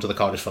 fortunately the front of the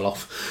car just fell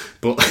off.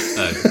 But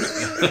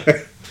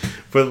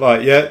but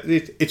like yeah,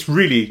 it's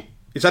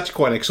actually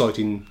quite an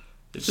exciting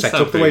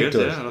setup the way it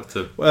does. Yeah, I'll have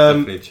to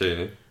definitely tune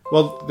in.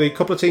 Well, the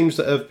couple of teams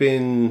that have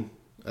been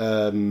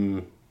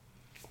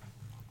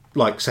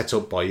like set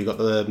up by, you got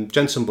the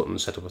Jenson Button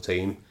set up a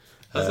team.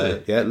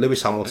 Yeah,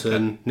 Lewis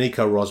Hamilton,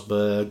 Nico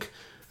Rosberg,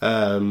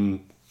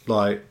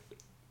 like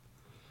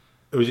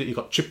who is it? You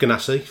got Chip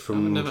Ganassi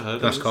from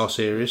NASCAR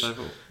Series.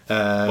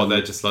 Well,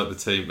 they're just like the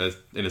team,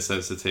 in a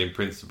sense, the team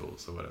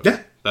principals or whatever.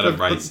 Yeah, they don't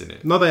race in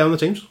it. No, they own the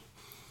teams.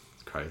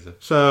 It's crazy.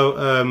 So,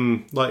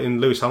 like in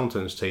Lewis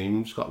Hamilton's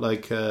team, it's got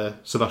like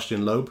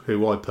Sebastian Loeb,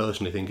 who I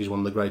personally think is one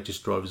of the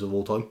greatest drivers of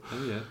all time.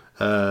 Oh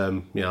yeah.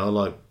 You know,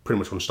 like pretty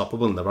much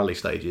unstoppable in the rally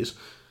stages.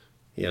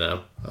 You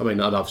know, I mean,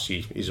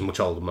 obviously he's a much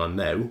older man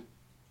now,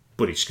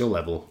 but his skill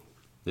level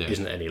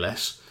isn't any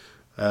less.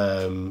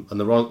 And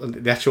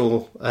the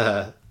actual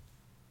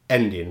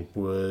ending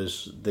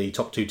was the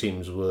top 2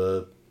 teams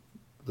were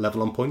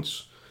level on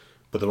points,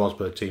 but the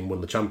Rosberg team won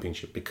the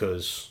championship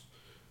because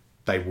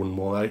they won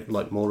more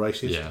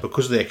races. Yeah.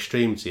 Because of the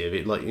extremity of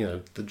it. Like, you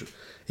know,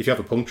 if you have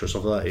a puncture or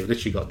something like that, you've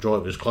literally got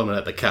drivers climbing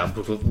out the cab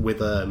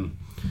with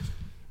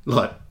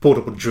like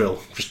portable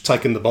drill, just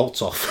taking the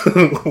bolts off,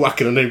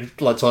 whacking a new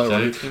like tire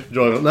on,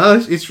 driving.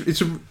 No,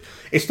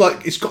 it's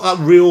like it's got that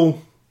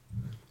real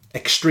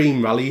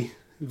extreme rally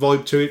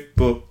vibe to it,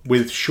 but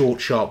with short,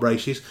 sharp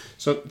races.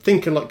 So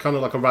thinking like kind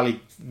of like a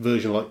rally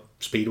version, like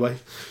Speedway.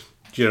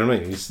 Do you know what I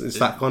mean? It's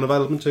that kind of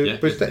element to it. Yeah,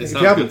 but if you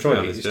haven't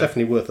tried it, it's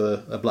definitely worth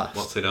a blast.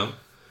 What's it on?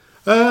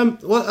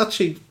 Well,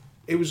 actually,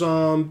 it was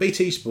on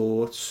BT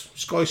Sports,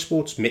 Sky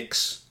Sports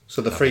Mix,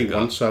 so the free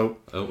one. So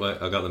oh wait,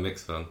 I got the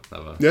mix one.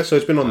 Yeah, so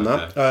it's been on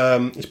that.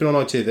 It's been on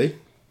ITV.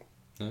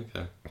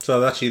 Okay.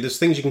 So actually, there's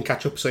things you can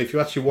catch up. So if you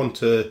actually want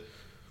to,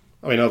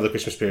 I mean, over the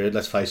Christmas period,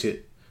 let's face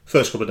it,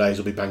 first couple of days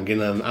will be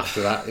banging, and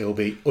after that, it'll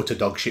be utter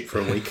dog shit for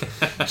a week.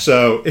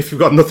 So if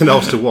you've got nothing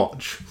else to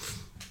watch,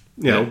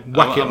 you know,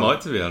 whack it. I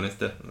might, to be honest,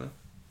 definitely.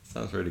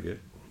 Sounds really good.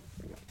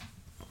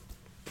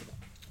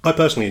 I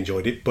personally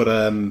enjoyed it, but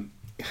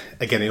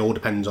again, it all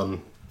depends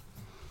on,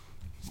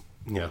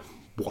 you know,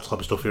 what type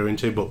of stuff you're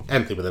into. But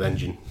anything with an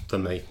engine, for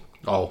me,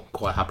 I'll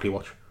quite happily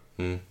watch.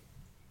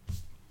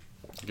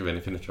 Give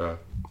anything a try.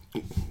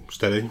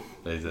 Steady.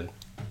 Easy.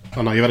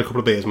 I know you've had a couple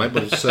of beers, mate,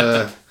 but it's,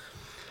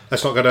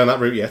 let's not go down that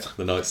route yet.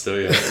 The night's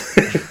still young.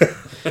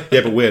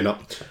 Yeah, but we're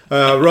not.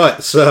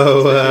 Right,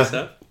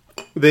 so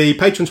the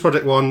Patrons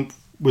Project one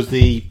was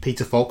the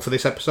Peter Falk for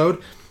this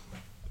episode.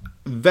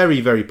 Very,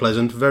 very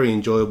pleasant, very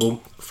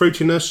enjoyable.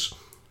 Fruitiness,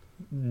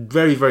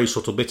 very, very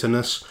subtle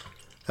bitterness.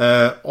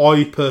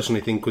 I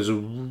personally think was a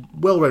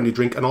well-rounded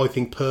drink, and I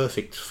think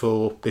perfect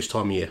for this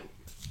time of year.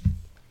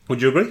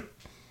 Would you agree?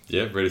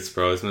 Yeah, really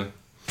surprised me.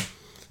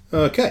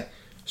 Okay,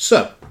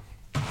 so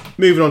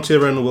moving on to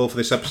Around the World for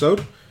this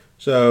episode.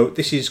 So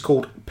this is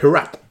called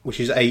Pirat, which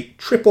is a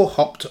triple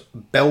hopped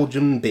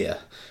Belgian beer.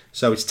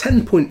 So it's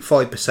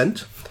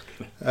 10.5%.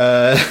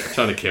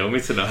 Trying to kill me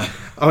tonight.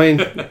 I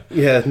mean,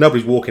 yeah,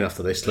 nobody's walking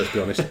after this, let's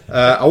be honest.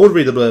 I would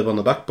read the blurb on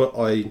the back, but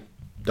I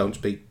don't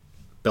speak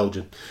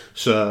Belgian.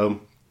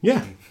 So,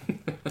 yeah.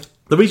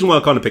 The reason why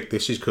I kind of picked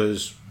this is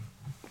because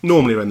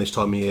normally around this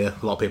time of year,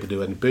 a lot of people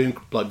do any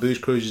booze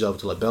cruises over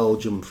to like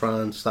Belgium,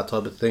 France, that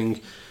type of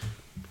thing.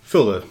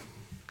 Fill the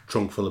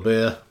trunk full of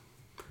beer,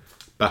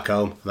 back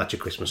home, and that's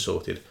your Christmas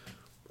sorted.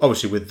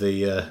 Obviously with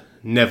the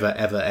never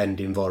ever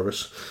ending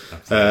virus.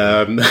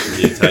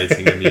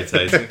 Mutating.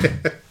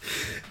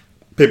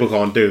 People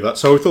can't do that.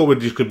 So we thought we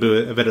just could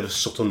do a bit of a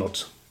subtle nod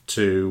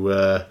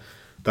to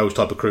those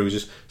type of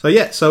cruises. So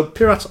yeah, so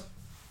Pirat,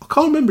 I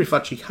can't remember if I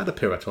actually had a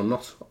Pirouette or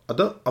not.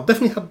 I've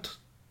definitely had.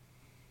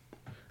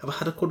 Have I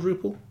had a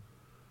quadruple?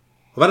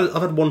 I've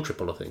had one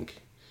triple, I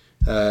think.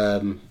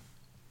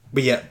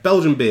 But yeah,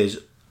 Belgian beers.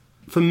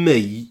 For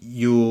me,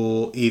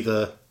 you're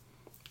either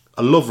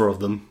a lover of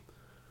them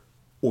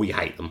or you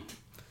hate them,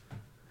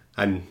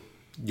 and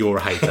you're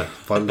a hater.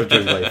 If I'm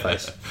judging by your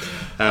face.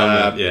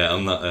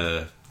 I'm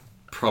not.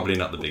 Probably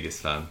not the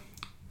biggest fan.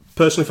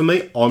 Personally, for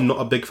me, I'm not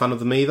a big fan of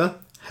them either.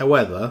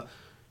 However,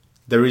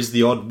 there is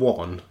the odd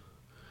one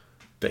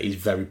that is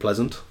very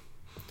pleasant.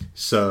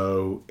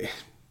 So,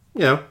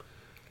 it'll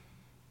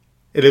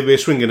be a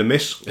swing and a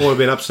miss, or it'll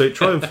be an absolute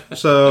triumph.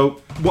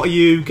 So, what are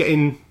you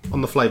getting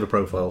on the flavour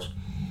profiles?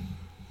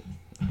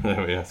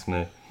 There we ask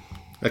me.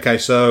 Okay,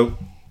 so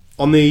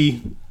on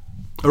the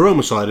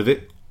aroma side of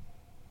it,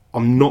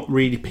 I'm not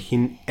really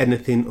picking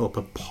anything up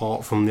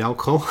apart from the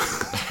alcohol.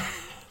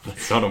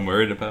 That's what I'm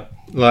worried about.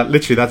 Like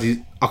literally, that is.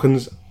 I can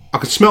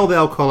smell the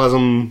alcohol as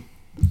I'm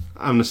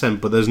having a scent,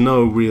 but there's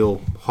no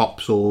real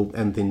hops or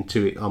anything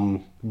to it.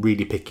 I'm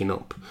really picking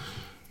up.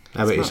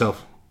 How about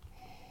yourself?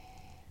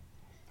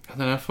 I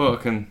don't know. I thought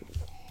I can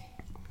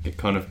get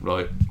kind of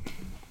like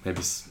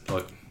maybe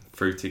like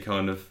fruity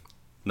kind of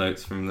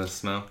notes from the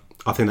smell.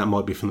 I think that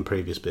might be from the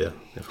previous beer,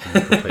 if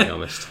I'm completely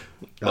honest.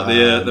 What,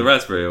 the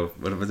raspberry, or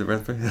what was it,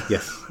 raspberry?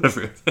 Yes.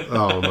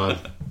 Oh man,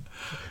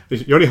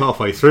 you're only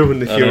halfway through,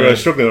 and if you're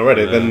struggling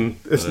already, then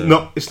it's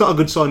not a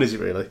good sign, is it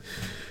really?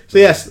 So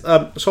yes,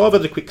 so I've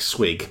had a quick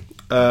swig.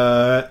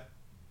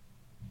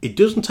 It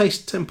doesn't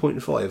taste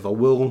 10.5. I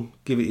will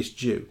give it its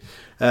due.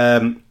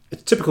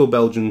 It's a typical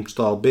Belgian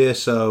style beer,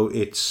 so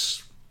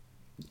it's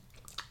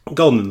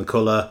golden in the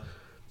colour.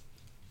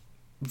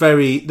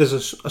 There's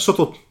a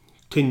subtle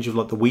tinge of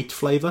like the wheat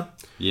flavour.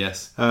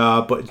 Yes.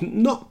 But it's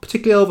not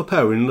particularly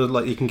overpowering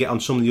like you can get on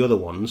some of the other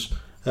ones.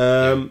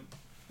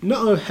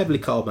 Not heavily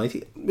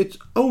carbonated. It's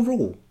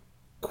overall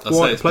quite I'd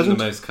say it's pleasant.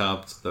 been the most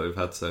carbs that we've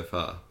had so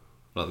far.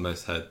 Like the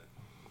most head.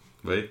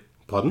 Wait.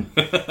 Pardon?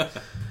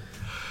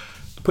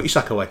 Put your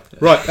sack away.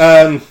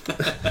 Right.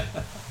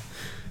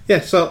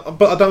 Yeah. So,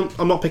 but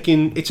I'm not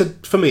picking.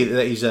 For me,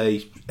 that is a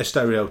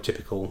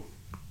stereotypical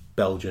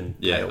Belgian.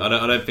 Yeah. ale.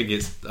 I don't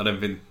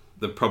think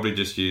they've probably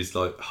just used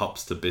like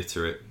hops to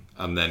bitter it,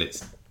 and then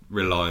it's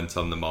reliant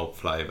on the malt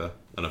flavour,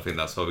 and I think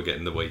that's why we're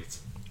getting the wheat.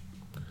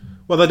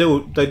 Well, they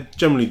do. They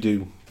generally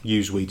do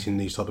use wheat in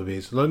these type of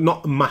beers. Like,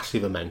 not a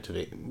massive amount of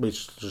it.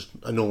 It's just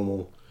a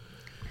normal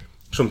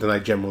something they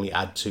generally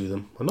add to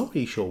them. I'm not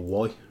really sure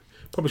why.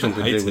 Probably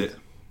something to do with.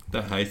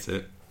 Don't hate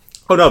it.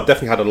 Oh no, I've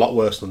definitely had a lot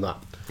worse than that.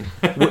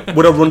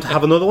 Would I run to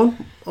have another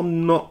one?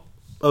 I'm not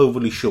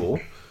overly sure,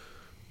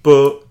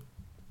 but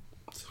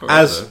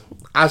as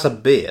a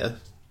beer,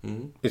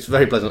 it's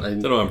very pleasant. I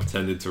don't know. I'm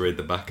pretending to read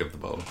the back of the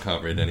bottle.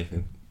 Can't read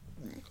anything.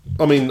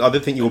 I mean, I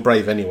did think you were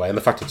brave anyway, and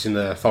the fact it's in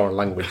a foreign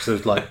language, so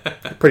it's like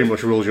pretty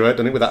much rules you out,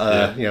 doesn't it? With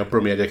that,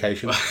 Brummie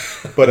education.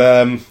 But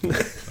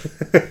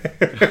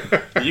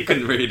you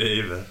couldn't read it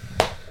either.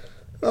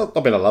 Well,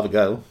 I mean, I'll have a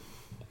go.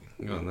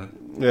 Go on then.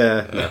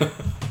 Yeah.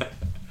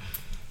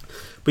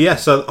 But yeah,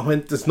 so I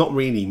mean, there's not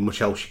really much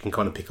else you can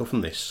kind of pick up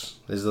from this,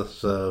 is there?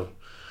 So,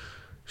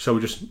 shall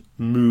we just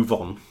move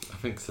on? I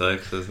think so,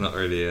 because there's not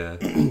really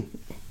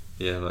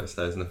yeah, like I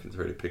say, there's nothing to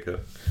really pick up.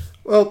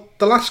 Well,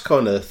 the last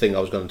kind of thing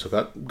I was going to talk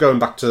about, going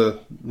back to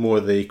more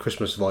of the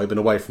Christmas vibe and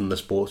away from the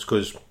sports,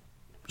 because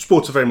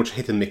sports are very much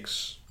hit and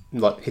miss,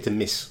 with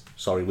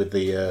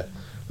the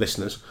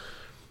listeners.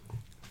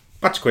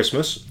 Back to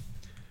Christmas.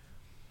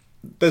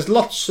 There's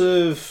lots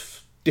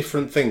of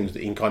different things that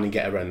you can kind of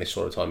get around this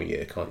sort of time of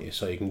year, can't you?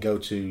 So you can go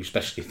to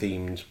specially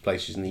themed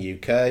places in the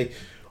UK,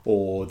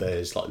 or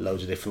there's like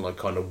loads of different like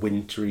kind of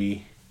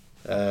wintry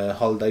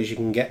holidays you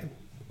can get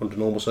under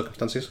normal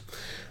circumstances.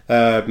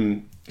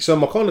 So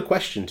my kind of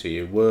question to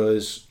you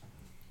was,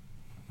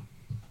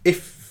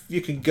 if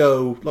you could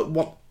go,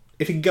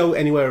 if you could go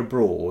anywhere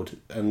abroad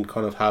and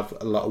kind of have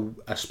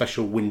a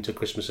special winter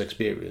Christmas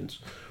experience,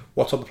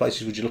 what type of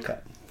places would you look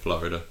at?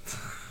 Florida.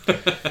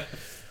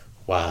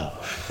 Wow.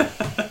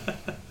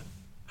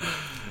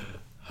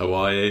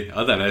 Hawaii.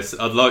 I don't know.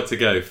 I'd like to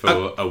go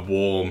for a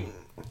warm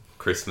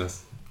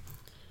Christmas.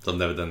 I've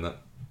never done that.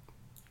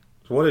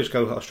 So why don't you just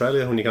go to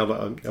Australia when you can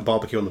have a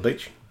barbecue on the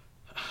beach?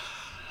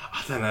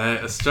 I don't know.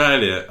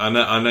 Australia. I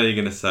know you're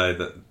going to say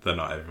that they're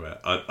not everywhere.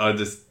 I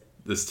just,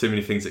 there's too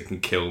many things that can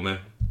kill me.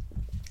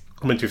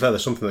 I mean, to be fair,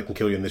 there's something that can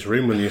kill you in this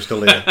room when you're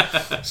still here.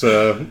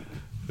 So,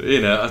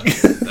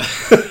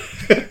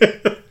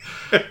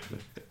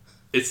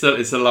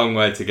 it's a long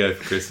way to go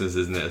for Christmas,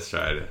 isn't it,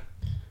 Australia?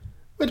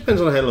 It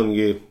depends on how long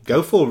you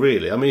go for,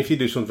 really. I mean, if you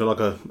do something like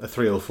a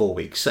 3 or 4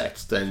 week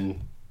set,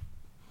 then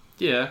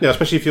yeah,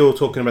 especially if you're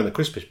talking around the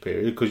Christmas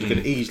period, because you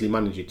can easily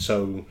manage it.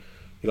 So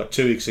you've got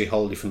 2 weeks of your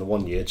holiday from the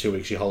one year, 2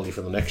 weeks of your holiday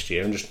from the next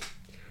year, and just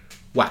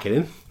whack it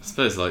in. I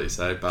suppose, like you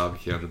say,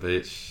 barbecue on the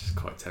beach is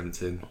quite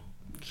tempting.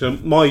 So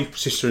my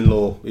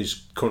sister-in-law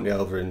is currently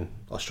over in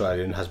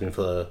Australia and has been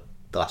for the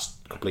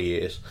last couple of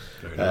years.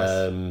 Very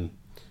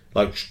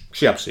nice.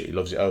 She absolutely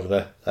loves it over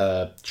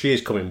there. She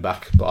is coming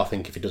back, but I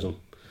think if it doesn't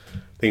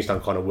things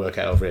don't kind of work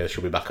out over here,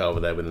 she'll be back over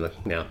there within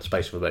the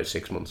space of about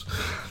 6 months.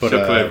 But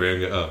she'll come over here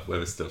and go, oh,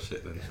 weather's still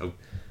shit then. Oh.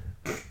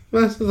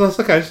 That's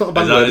okay. It's not a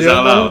bad word. Is that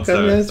allowed?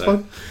 Okay, yeah, it's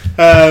fine.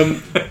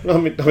 I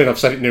mean, I've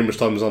said it numerous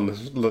times on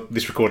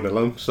this recording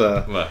alone.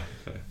 So, Well,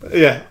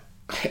 yeah,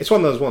 it's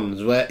one of those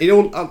ones where it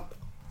all.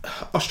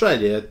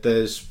 Australia,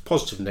 there's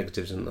positives and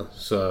negatives in there.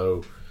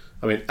 So,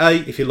 I mean,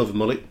 if you love a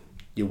mullet,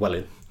 you're well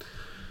in.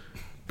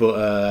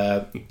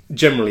 But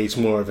generally, it's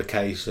more of a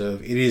case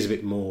of it is a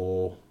bit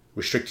more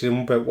restricted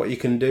about what you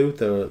can do.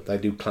 They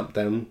do clamp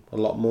down a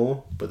lot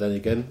more. But then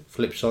again,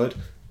 flip side,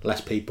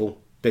 less people,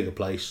 bigger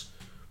place.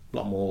 A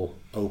lot more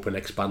open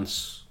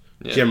expanse,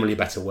 generally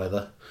better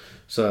weather.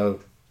 So,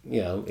 I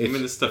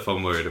mean, the stuff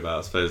I'm worried about,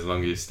 I suppose, as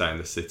long as you stay in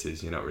the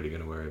cities, you're not really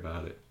going to worry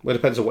about it. Well, it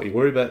depends on what you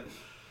worry about.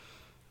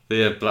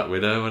 The Black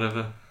Widow,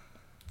 whatever.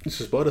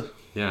 It's a spider.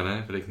 Yeah, I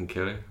know, but it can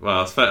kill you.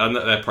 Well, I suppose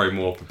they're probably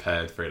more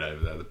prepared for it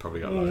over there. They've probably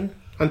got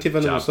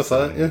anti-venom and stuff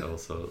like that, yeah. All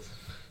sorts.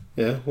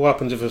 Yeah, what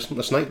happens if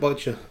a snake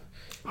bites you?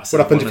 What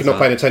happens if you're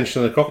not paying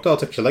attention and a crocodile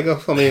takes your leg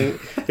off? I mean,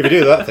 if you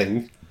do that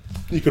thing,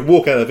 you could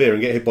walk out of here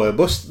and get hit by a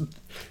bus.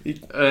 For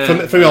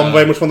me, I'm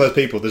very much one of those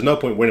people. There's no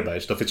point worrying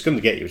about stuff. It's going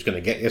to get you. It's going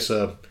to get you.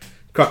 So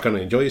crack on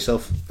and enjoy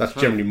yourself. That's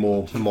generally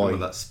more my. What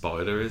that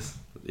spider is.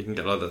 You can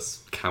get like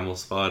this camel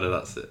spider.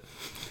 That's it.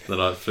 They're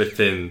like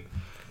flipping.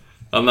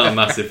 I'm not a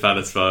massive fan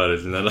of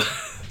spiders, and they're like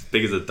as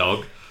big as a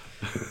dog.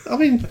 I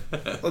mean,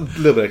 a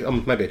little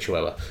bit. Maybe a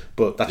chihuahua,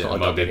 but that's not a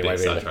dog anyway.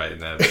 Really. Exaggerating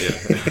there, but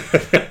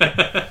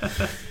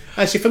yeah.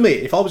 Actually, for me,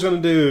 if I was going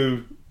to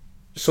do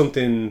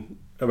something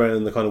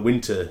around the kind of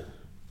winter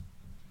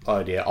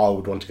idea, I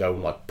would want to go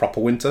like proper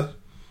winter.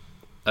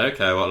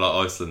 Okay, what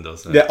like Iceland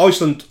does? Yeah,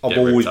 Iceland. I've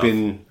always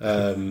been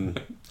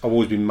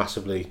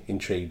massively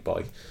intrigued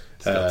by.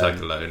 Take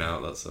a loan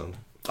out. That's all.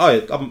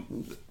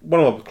 One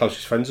of my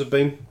closest friends have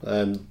been.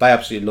 They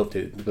absolutely loved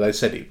it. But they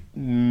said it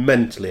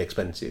mentally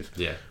expensive.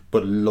 Yeah.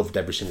 But loved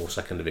every single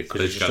second of it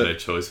because it's got no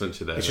choice once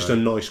you're there. It's just a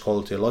nice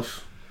quality of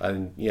life.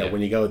 And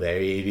when you go there,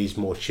 it is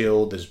more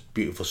chilled. There's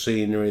beautiful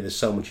scenery. There's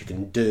so much you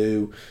can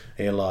do.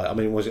 And you're like, I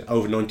mean, was it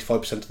over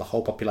 95% of the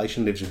whole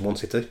population lives in one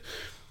city?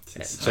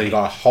 So you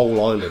got a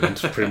whole island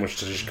pretty much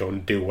to just go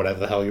and do whatever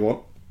the hell you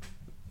want.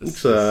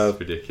 It's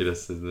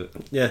ridiculous, isn't it?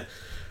 Yeah.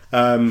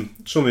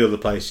 Some of the other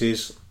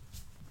places,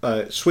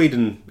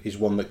 Sweden is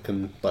one that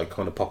can like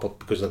kind of pop up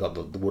because they've got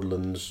the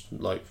woodlands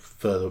like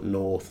further up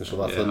north and stuff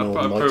like that. I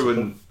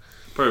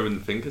probably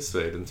wouldn't think of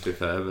Sweden, to be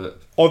fair.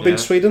 But I've been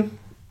to Sweden.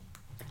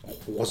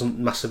 Wasn't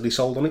massively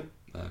sold on it.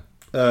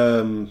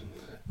 No.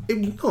 It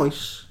was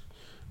nice,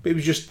 but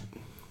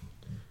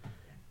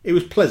it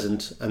was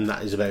pleasant, and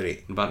that is about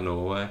it. What about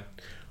Norway?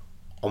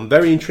 I'm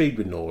very intrigued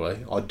with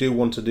Norway. I do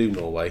want to do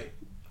Norway.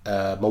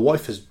 My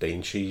wife has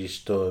been. She's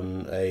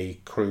done a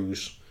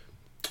cruise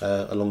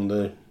along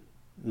the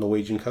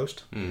Norwegian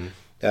coast,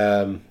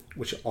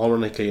 which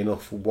ironically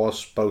enough was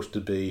supposed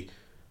to be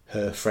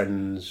her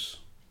friend's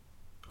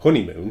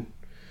honeymoon.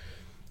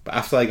 But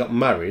after they got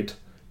married,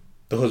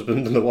 the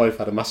husband and the wife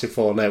had a massive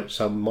falling out,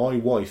 so my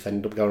wife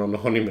ended up going on the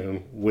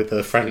honeymoon with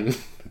her friend.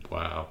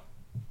 Wow.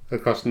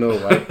 Across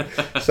Norway.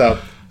 So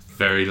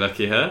very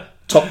lucky her.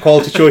 Top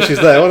quality choices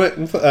there,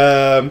 wasn't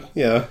it?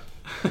 Yeah.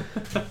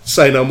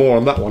 Say no more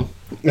on that one.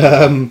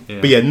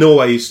 But yeah,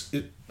 Norway's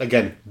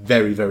again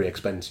very, very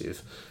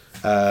expensive.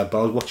 But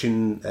I was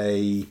watching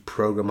a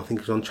program, I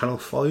think it was on Channel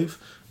 5. It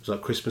was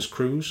like Christmas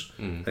Cruise,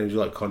 and it was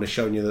like kind of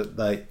showing you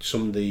that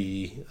some of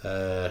the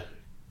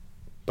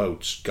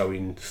boats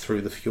going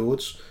through the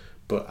fjords,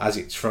 but as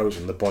it's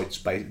frozen, the boat's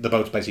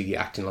basically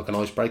acting like an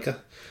icebreaker,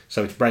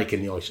 so it's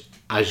breaking the ice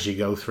as you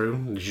go through.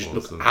 And it just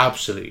looks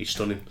absolutely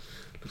stunning,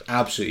 looks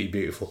absolutely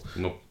beautiful.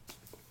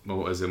 My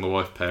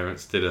wife's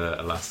parents did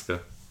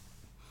Alaska,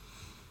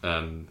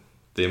 and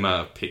the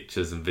amount of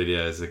pictures and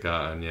videos I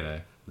got,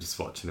 and just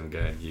watching them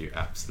going, you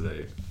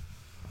absolute.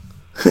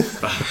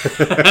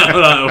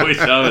 I wish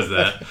I was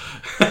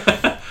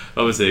there.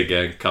 Obviously,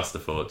 again, cost a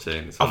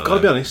fortune. I've got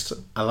to be honest,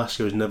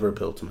 Alaska has never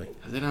appealed to me.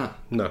 Has it not?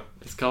 No.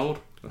 It's cold?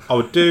 I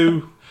would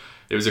do...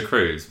 It was a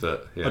cruise,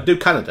 but yeah. I'd do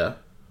Canada.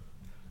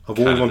 I've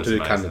always wanted to do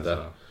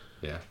Canada.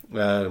 Well.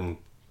 Yeah.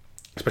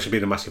 Especially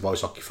being a massive ice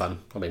hockey fan.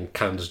 I mean,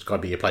 Canada's got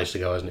to be your place to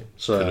go, hasn't it?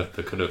 So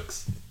the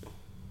Canucks.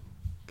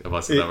 Have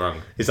I said that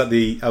wrong? Is that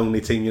the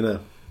only team you know?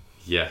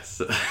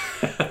 Yes.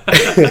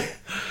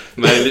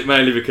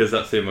 mainly because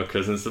that's who my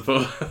cousin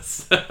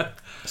supports.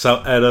 So,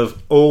 out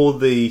of all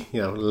the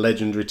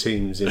legendary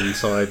teams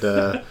inside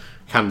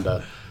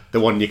Canada, the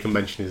one you can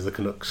mention is the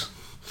Canucks.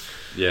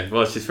 Yeah,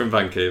 well, she's from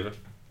Vancouver.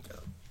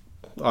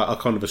 I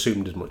kind of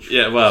assumed as much.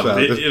 Yeah, well, so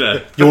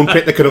you wouldn't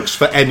pick the Canucks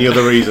for any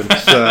other reason.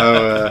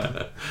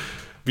 So,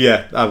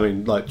 yeah, I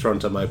mean, like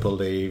Toronto Maple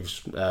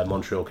Leafs,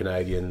 Montreal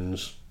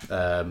Canadiens,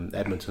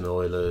 Edmonton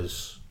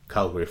Oilers,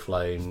 Calgary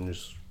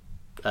Flames,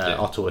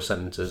 Ottawa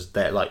Senators.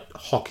 They're like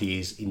hockey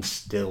is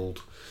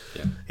instilled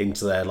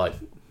into their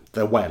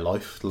way of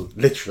life.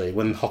 Literally,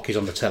 when hockey's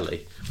on the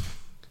telly,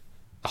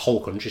 the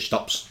whole country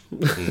stops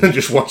and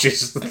just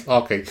watches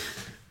hockey.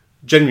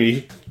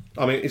 Genuinely,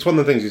 I mean, it's one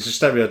of the things. It's a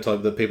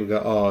stereotype that people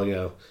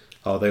go,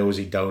 Oh, they always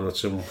eat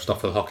donuts and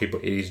stuff for the hockey,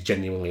 but it is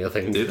genuinely a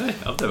thing. Do they?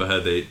 I've never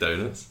heard they eat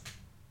donuts.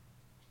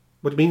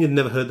 What do you mean you've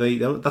never heard they eat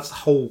donuts? That's the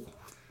whole...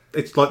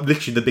 It's like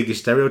literally the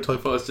biggest I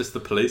stereotype. thought it was just the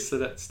police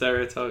that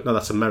stereotype. No,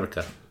 that's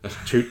America.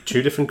 Two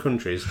different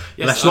countries.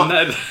 Yes, let's I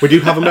not. know. We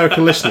do have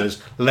American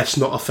listeners. Let's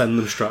not offend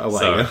them straight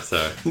away.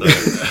 Sorry.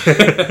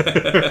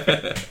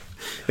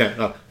 Yeah,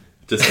 no.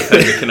 Just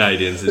offend the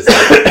Canadians.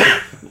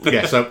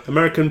 Yeah, so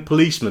American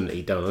policemen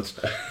eat donuts.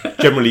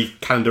 Generally,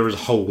 Canada as a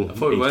whole I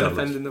thought we eats weren't donuts.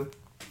 offending them.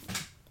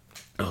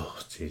 Oh,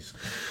 jeez.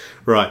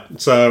 Right,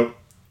 so,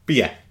 but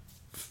yeah.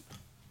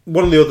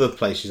 One of the other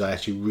places I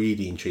actually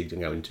really intrigued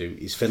in going to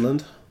is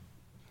Finland.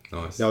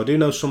 Nice. Now, I do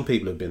know some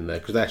people who've been there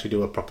because they actually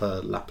do a proper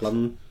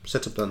Lapland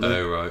setup, don't they?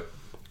 Oh, right.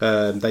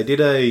 They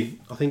did I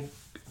think,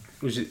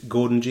 was it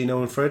Gordon,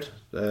 Gino and Fred?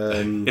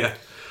 Yeah.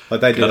 Like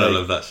they did God, I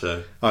love that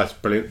show. Oh, it's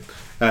brilliant.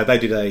 They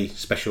did a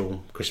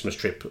special Christmas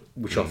trip,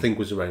 which I think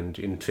was around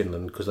in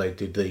Finland because they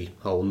did the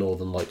whole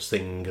Northern Lights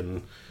thing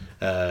and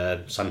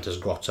Santa's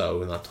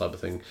Grotto and that type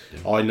of thing.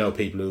 Yeah. I know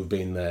people who've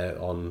been there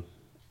on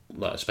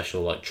like a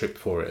special like trip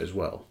for it as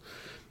well,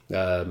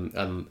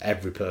 and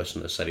every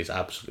person has said it's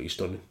absolutely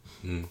stunning.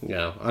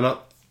 Yeah, and I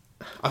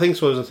think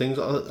it's one of the things.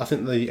 I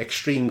think the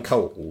extreme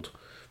cold,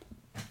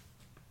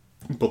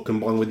 but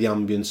combined with the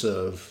ambience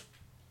of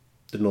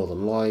the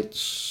Northern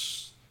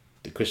Lights,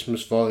 the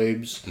Christmas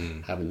vibes,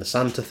 having the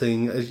Santa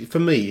thing. For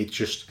me,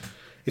 it's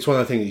one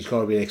of the things. It's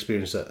got to be an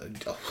experience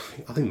that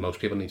I think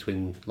most people need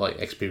to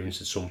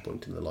experience at some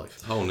point in their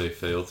life. Whole new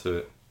feel to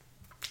it.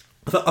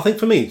 I think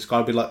for me, it's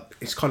got to be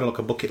it's kind of like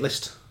a bucket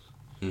list.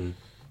 You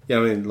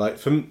know what I mean? Like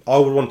I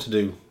would want to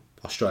do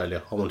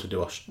Australia. I want to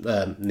do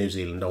New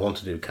Zealand. I want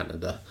to do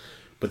Canada.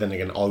 But then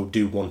again, I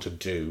do want to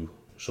do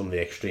some of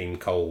the extreme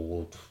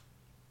cold.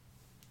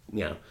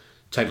 You know,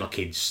 take my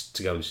kids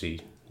to go and see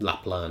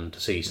Lapland,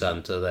 to see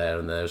Santa there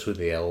and there's with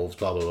the elves,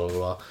 blah, blah, blah,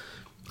 blah.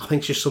 I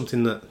think it's just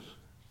something that...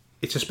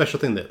 It's a special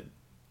thing that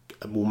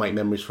will make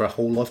memories for a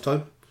whole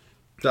lifetime.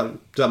 Does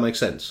that make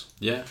sense?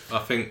 Yeah, I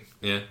think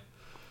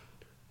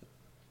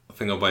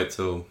I'll wait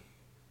till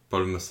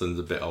probably my son's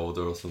a bit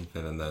older or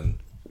something and then...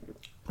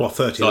 Well,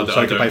 30, so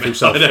I can pay for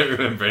himself. I don't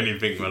remember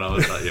anything when I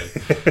was that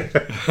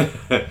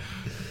young.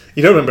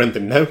 You don't remember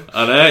anything, no?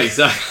 I know,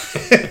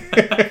 exactly.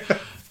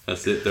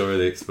 That's it, Dora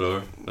the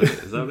Explorer.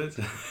 Is that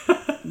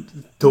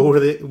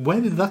it?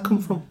 Where did that come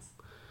from?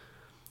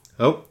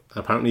 Oh,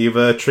 apparently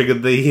you've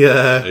triggered the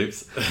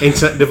Oops.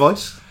 internet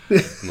device.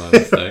 My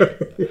mistake.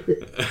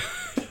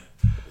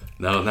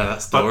 No,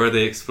 that's Dora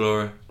the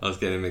Explorer. I was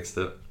getting mixed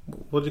up.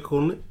 What are you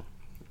calling it?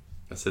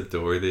 I said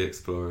Dory the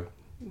Explorer.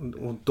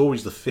 Well,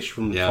 Dory's the fish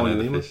from Yeah, Finding I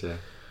know Nemo. the fish, yeah.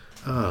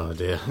 Oh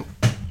dear.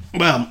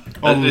 Well,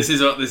 this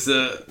is what this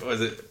what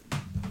is it?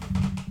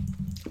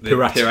 The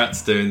Pirate.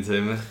 pirate's doing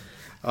to me.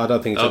 I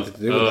don't think it's anything to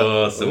do with that.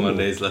 Oh, someone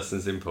needs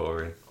lessons in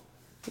pouring.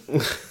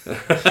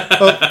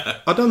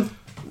 I don't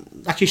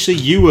actually see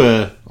you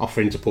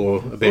offering to pour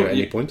a beer at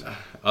any point.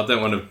 I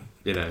don't want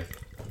to,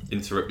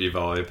 interrupt your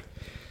vibe.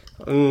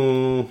 I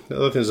don't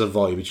think there's a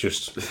vibe. It's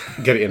just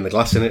get it in the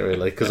glass, innit,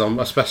 really? Because I'm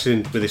especially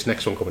with this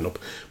next one coming up.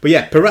 But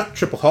yeah, Pirat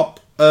Triple Hop.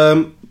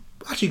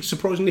 Actually,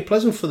 surprisingly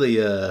pleasant for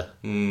the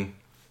it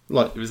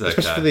was okay.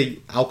 Especially for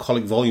the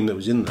alcoholic volume that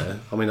was in there.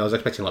 I mean, I was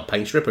expecting like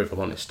Paint Stripper, if I'm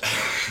honest.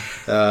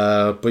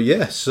 But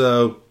yeah,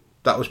 so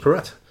that was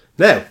Pirat.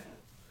 Now,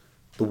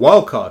 the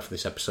wild card for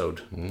this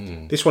episode.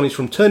 This one is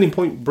from Turning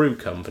Point Brew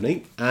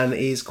Company and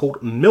is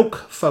called Milk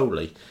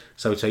Foley.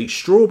 So it's a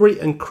strawberry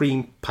and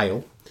cream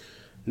pale.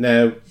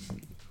 Now,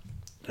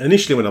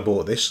 initially when I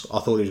bought this, I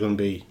thought it was going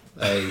to be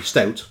a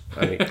stout,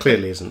 and it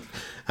clearly isn't.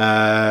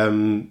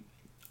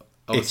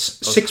 It's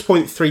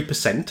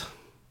 6.3%.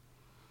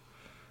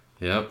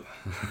 Yep.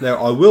 Now,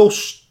 I will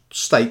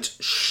state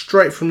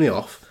straight from the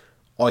off,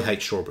 I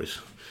hate strawberries.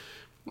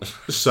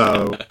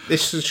 So,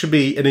 this should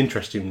be an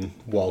interesting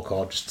wild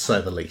card, just to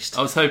say the least.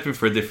 I was hoping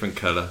for a different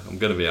colour, I'm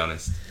going to be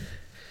honest.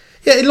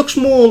 Yeah, it looks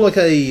more like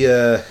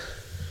a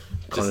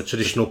kind of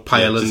traditional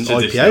pale and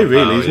IPA,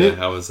 really, isn't it?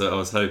 I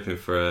was hoping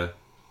for a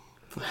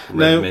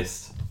red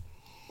mist.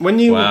 When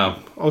you... Wow.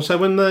 I'll say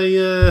when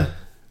they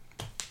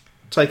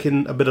take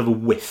in a bit of a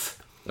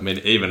whiff. I mean,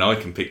 even I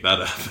can pick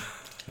that up.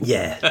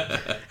 Yeah.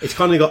 It's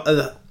kind of got...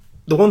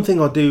 the one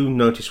thing I do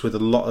notice with a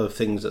lot of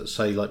things that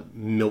say, like,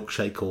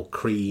 milkshake or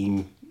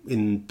cream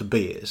in the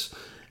beers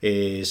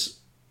is...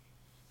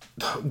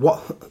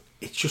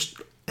 It's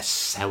just a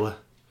sour.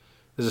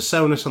 There's a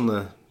sourness on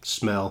the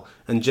smell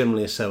and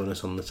generally a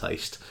sourness on the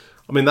taste.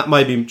 I mean, that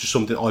may be just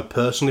something I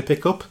personally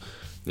pick up,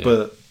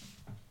 but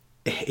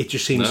it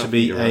just seems to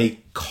be a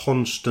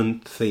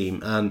constant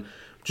theme. And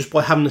just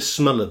by having a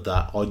smell of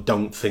that, I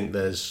don't think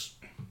it's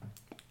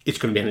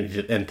going to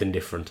be anything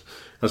different.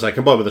 As I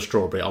combine with the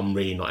strawberry, I'm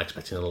really not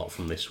expecting a lot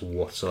from this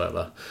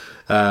whatsoever.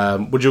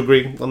 Would you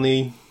agree on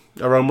the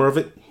aroma of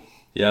it?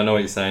 Yeah, I know what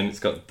you're saying. It's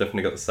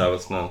definitely got the sour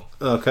smell.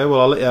 Okay, well,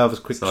 I'll let you have a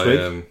quick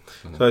swig.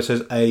 So it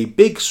says, a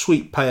big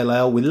sweet pale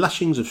ale with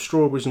lashings of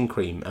strawberries and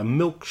cream, a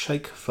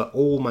milkshake for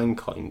all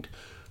mankind.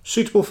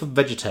 Suitable for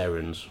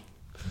vegetarians.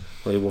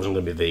 Well, it wasn't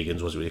going to be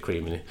vegans, was it, with the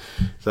cream in it?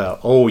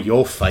 So,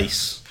 your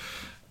face.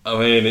 I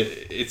mean,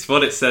 it's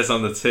what it says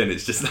on the tin.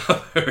 It's just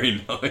not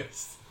very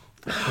nice.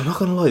 I'm not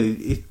gonna lie.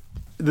 It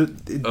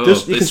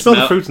does. You can smell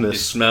the fruitiness. It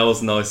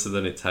smells nicer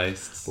than it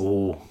tastes.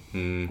 Oh,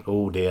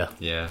 oh dear.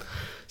 Yeah.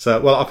 So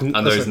well, I can.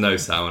 And there is no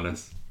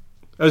sourness.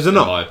 Oh, is there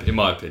not? In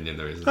my opinion,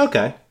 there isn't.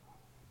 Okay.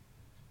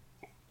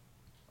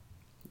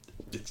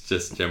 It's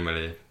just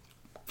generally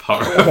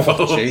horrible.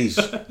 Oh, jeez.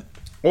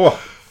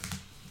 Oh.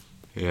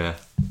 Yeah.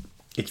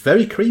 It's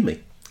very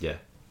creamy. Yeah.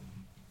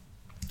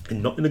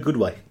 And not in a good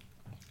way.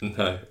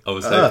 No, I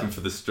was hoping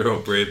for the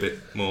strawberry a bit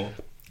more.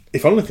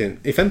 If anything,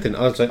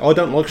 I'd say I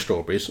don't like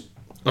strawberries,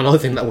 and I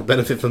think that would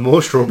benefit from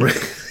more strawberry.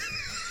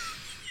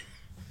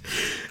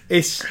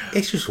 It's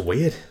just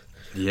weird.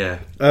 Yeah.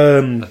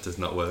 That does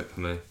not work for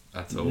me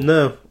at all.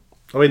 No.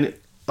 I mean,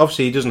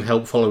 obviously it doesn't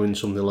help following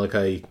something like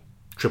a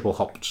triple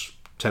hopped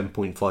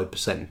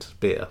 10.5%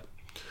 beer.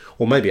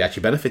 Or maybe it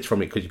actually benefits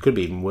from it, because it could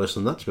be even worse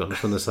than that, to be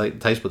honest, when the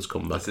taste buds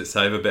come back. Does it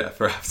save a bit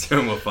for after,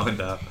 and we'll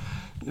find out.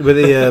 But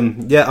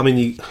yeah, I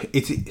mean,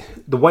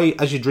 the way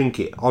as you drink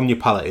it on your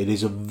palate, it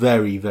is a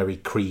very, very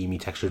creamy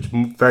texture. It's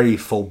very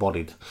full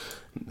bodied,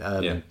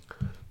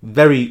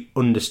 very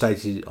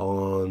understated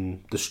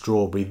on the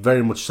strawberry.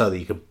 Very much so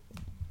that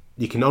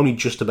you can only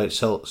just about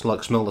smell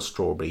the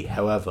strawberry.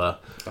 However,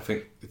 I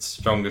think it's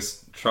stronger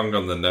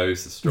on the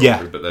nose, the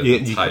strawberry, but then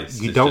the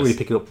taste you don't really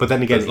pick it up. But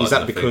then again, is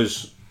that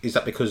because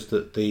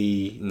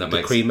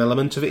the cream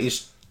element of it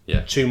is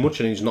too much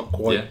and it's not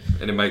quite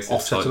and it makes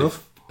offset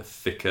enough? A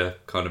thicker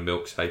kind of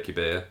milkshakey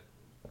beer.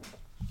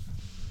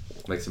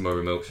 Makes it more of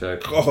a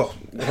milkshake.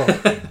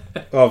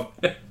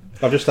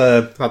 I've just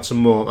had some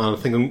more, and I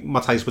think my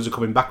taste buds are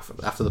coming back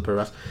after the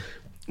Perrier,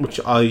 which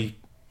I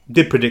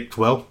did predict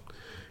well.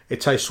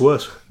 It tastes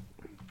worse.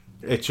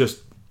 It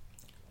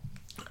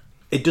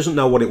doesn't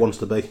know what it wants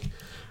to be,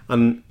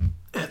 and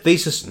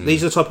these are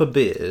the type of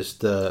beers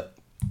that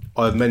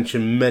I've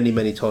mentioned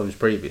many times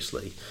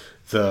previously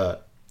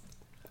that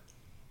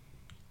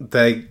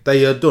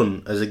they are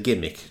done as a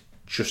gimmick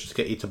just to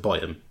get you to buy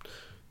them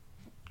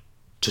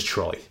to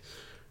try.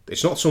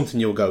 It's not something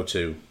you'll go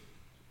to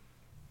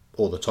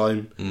all the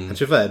time. And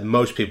to be fair,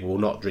 most people will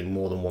not drink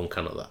more than one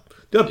can of that.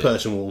 The other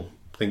person will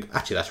think,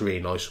 actually, that's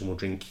really nice, and will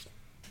drink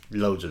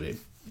loads of it.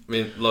 I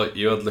mean, like,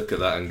 you would look at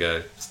that and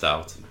go,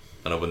 stout,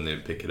 and I wouldn't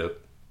even pick it up.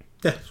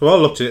 Yeah, so I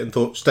looked at it and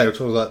thought,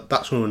 stout. I was like,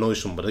 that's going to annoy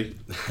somebody.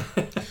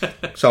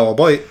 So I'll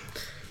buy it.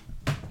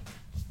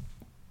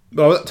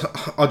 But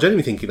I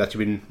genuinely think it'd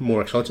actually been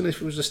more exciting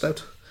if it was a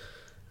stout.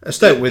 A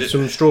stout with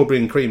some strawberry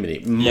and cream in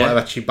it might have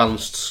actually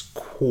balanced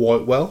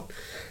quite well.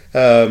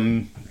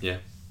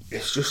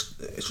 It's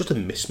just a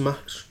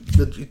mismatch.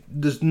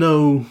 There's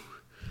no.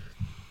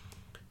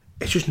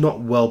 It's just not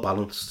well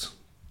balanced.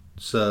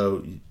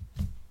 So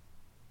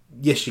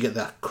yes, you get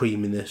that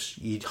creaminess.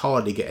 You'd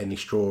hardly get any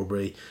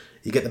strawberry.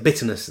 You get the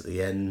bitterness at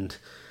the end.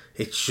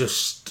 It's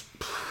just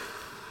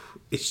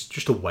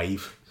a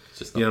wave.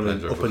 Just not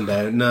up and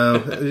down.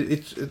 No,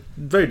 it's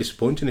very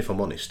disappointing if I'm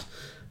honest.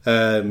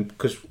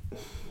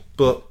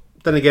 But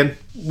then again,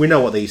 we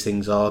know what these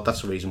things are.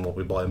 That's the reason why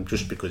we buy them,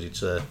 just because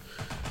it's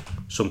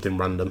something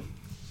random.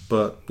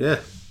 But yeah,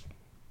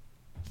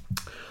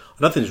 I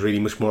don't think there's really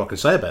much more I can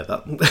say about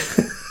that.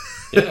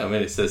 Yeah, I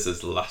mean, it says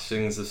there's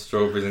lashings of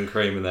strawberries and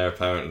cream in there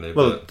apparently.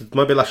 Well, there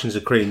might be lashings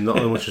of cream,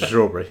 not much of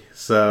strawberry.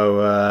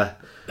 So,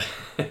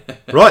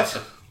 right,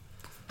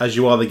 as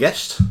you are the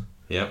guest,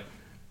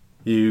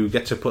 you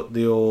get to put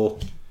your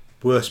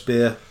worst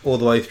beer all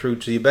the way through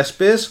to your best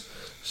beers.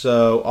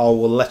 So I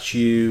will let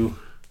you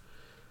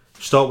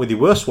start with your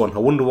worst one. I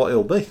wonder what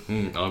it'll be.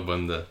 I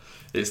wonder.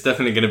 It's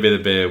definitely going to be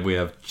the beer we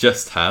have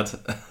just had,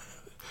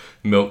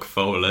 Milk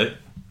Foley,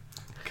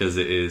 because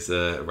it is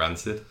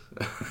rancid.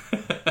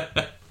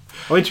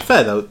 I mean, to be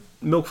fair though,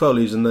 Milk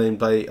Foley is a name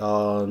based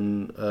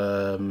on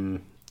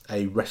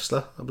a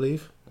wrestler, I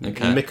believe,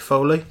 Mick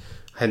Foley.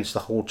 Hence the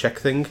whole Czech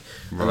thing,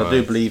 and I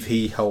do believe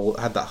he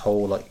had that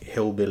whole like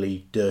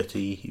hillbilly,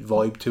 dirty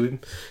vibe to him.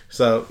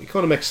 So it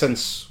kind of makes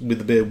sense with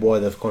the beer why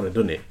they've kind of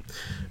done it.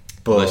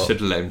 But they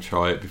should have let him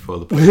try it before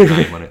they put his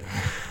name on it.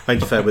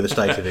 Ain't fair with the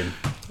state of him.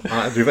 He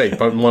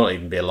might not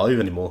even be alive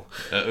anymore.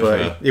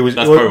 But it was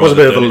a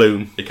bit of a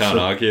loon. You can't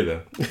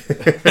argue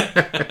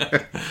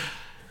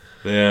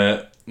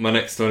then. My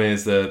next one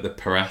is the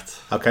Perrier.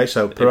 Okay,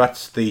 so Perrier,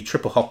 the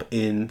triple hop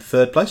in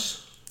third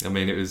place. I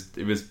mean, it was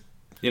it was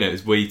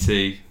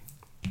wheaty,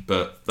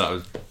 but that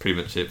was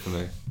pretty much it for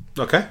me.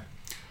 Okay.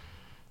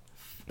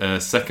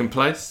 Second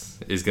place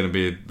is going to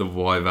be the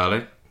Y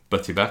Valley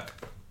Butty Back.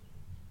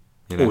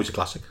 Always a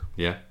classic.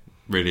 Yeah,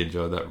 really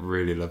enjoyed that.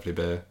 Really lovely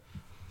beer.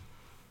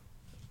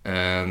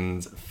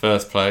 And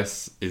first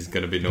place is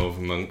going to be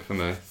Northern Monk for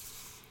me.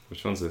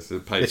 Which one's this?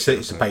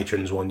 It's a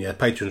Patrons one, yeah.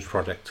 Patrons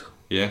project.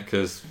 Yeah,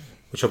 because...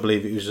 Which I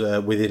believe it was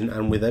within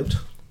and without.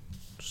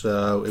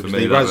 So it for was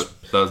me, that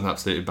was an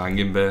absolutely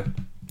banging beer.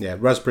 Yeah,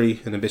 raspberry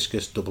and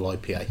hibiscus double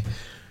IPA.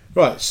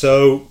 Right,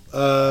 so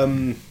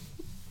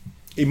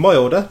in my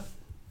order,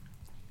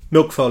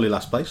 Milk Foley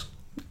last place.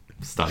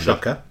 Standard.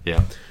 Shocker.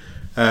 Yeah.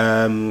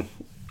 To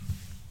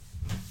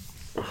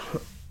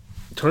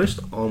be honest,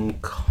 I'm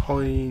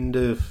kind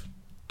of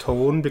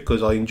torn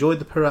because I enjoyed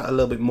the Pirata a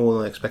little bit more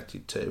than I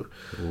expected to.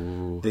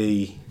 Ooh.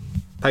 The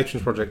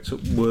Patrons project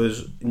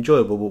was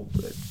enjoyable,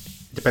 but it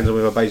depends on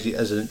whether I base it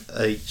as a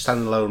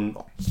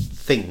standalone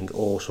thing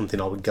or something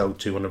I would go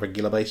to on a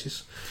regular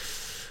basis.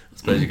 I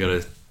suppose you got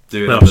to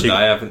do it Well, on the obviously- day,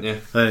 haven't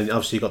you? And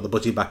obviously you got the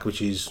Butty Back,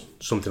 which is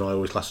something I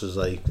always class as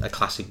a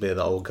classic beer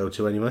that I will go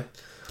to anyway.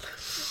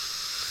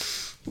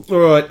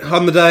 Alright,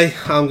 on the day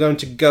I'm going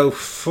to go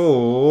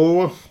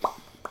for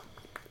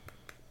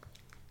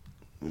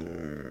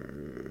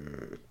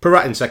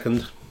Pirat in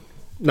second.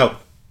 No,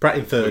 Pirat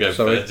in We'll go third,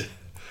 sorry.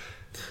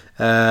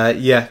 third.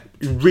 Yeah,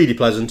 really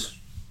pleasant.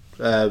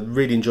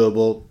 Really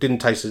enjoyable. Didn't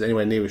taste as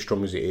anywhere near as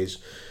strong as it is.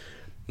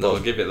 No,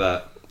 I'll give it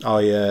that.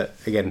 I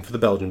again for the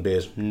Belgian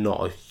beers,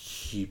 not a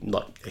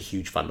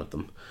huge fan of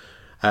them.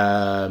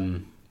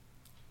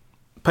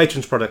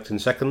 Patrons product in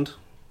second.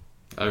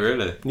 Oh,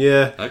 really?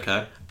 Yeah,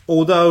 Okay.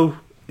 although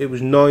it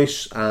was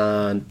nice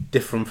and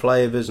different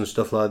flavours and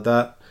stuff like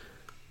that.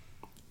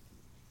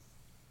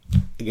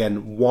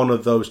 Again, one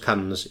of those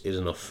cans is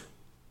enough.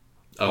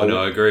 Oh, no,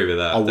 I agree with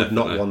that. I would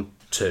definitely. not want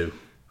two.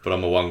 But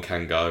I'm a one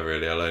can guy,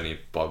 really. I'll only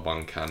buy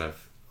one can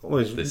of Well,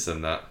 it's this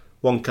and that.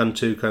 1 can,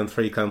 2 can,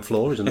 3 can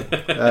floor, isn't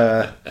it?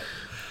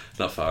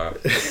 Not far up.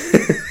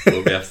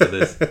 We'll be after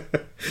this.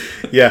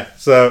 Yeah,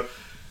 so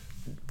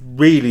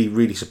really,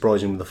 really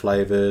surprising with the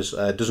flavours.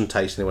 Doesn't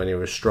taste anywhere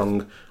near as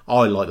strong.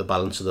 I like the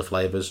balance of the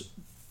flavours,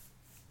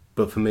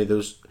 but for me there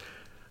was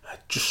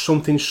just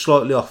something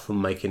slightly off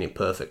from making it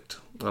perfect,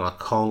 and I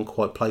can't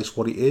quite place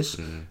what it is,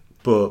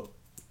 but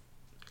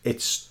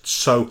it's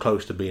so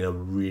close to being a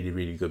really,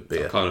 really good I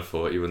beer. kind of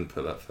thought you wouldn't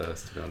put that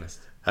first, to be honest.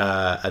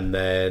 And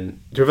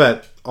then, to be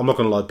fair, I'm not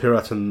going to lie,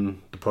 Pirat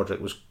and the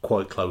project was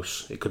quite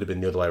close. It could have been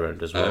the other way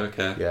around as well. Oh,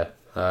 okay. Yeah.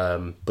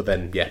 But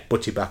then, yeah,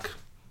 Butty Back,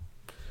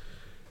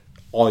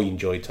 I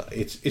enjoyed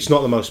it. It's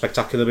not the most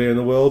spectacular beer in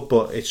the world,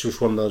 but it's just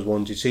one of those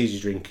ones. It's easy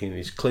drinking,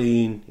 it's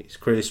clean, it's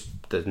crisp,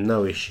 there's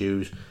no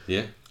issues,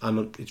 Yeah.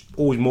 and it's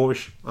always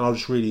moreish, and I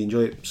just really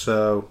enjoy it.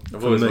 So,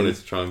 I've for always me, wanted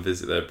to try and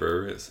visit their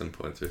brewery at some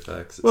point, to be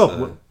fair, 'cause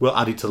it's we'll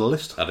add it to the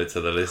list. added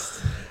to the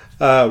list.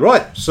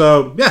 Right,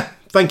 so yeah,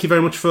 thank you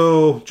very much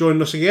for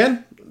joining us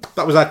again.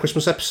 That was our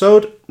Christmas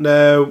episode.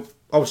 Now,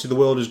 obviously, the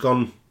world has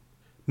gone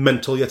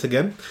mental yet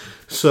again,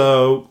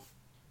 so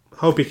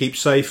hope you keep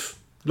safe,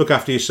 look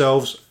after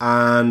yourselves,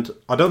 and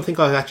I don't think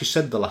I actually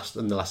said in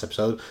the last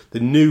episode,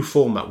 the new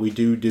format, we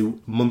do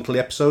monthly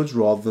episodes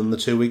rather than the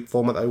 2-week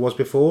format that it was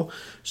before,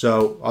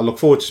 so I look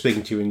forward to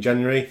speaking to you in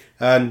January,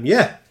 and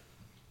yeah,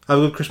 have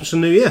a good Christmas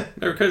and New Year.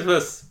 Merry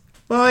Christmas!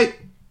 Bye!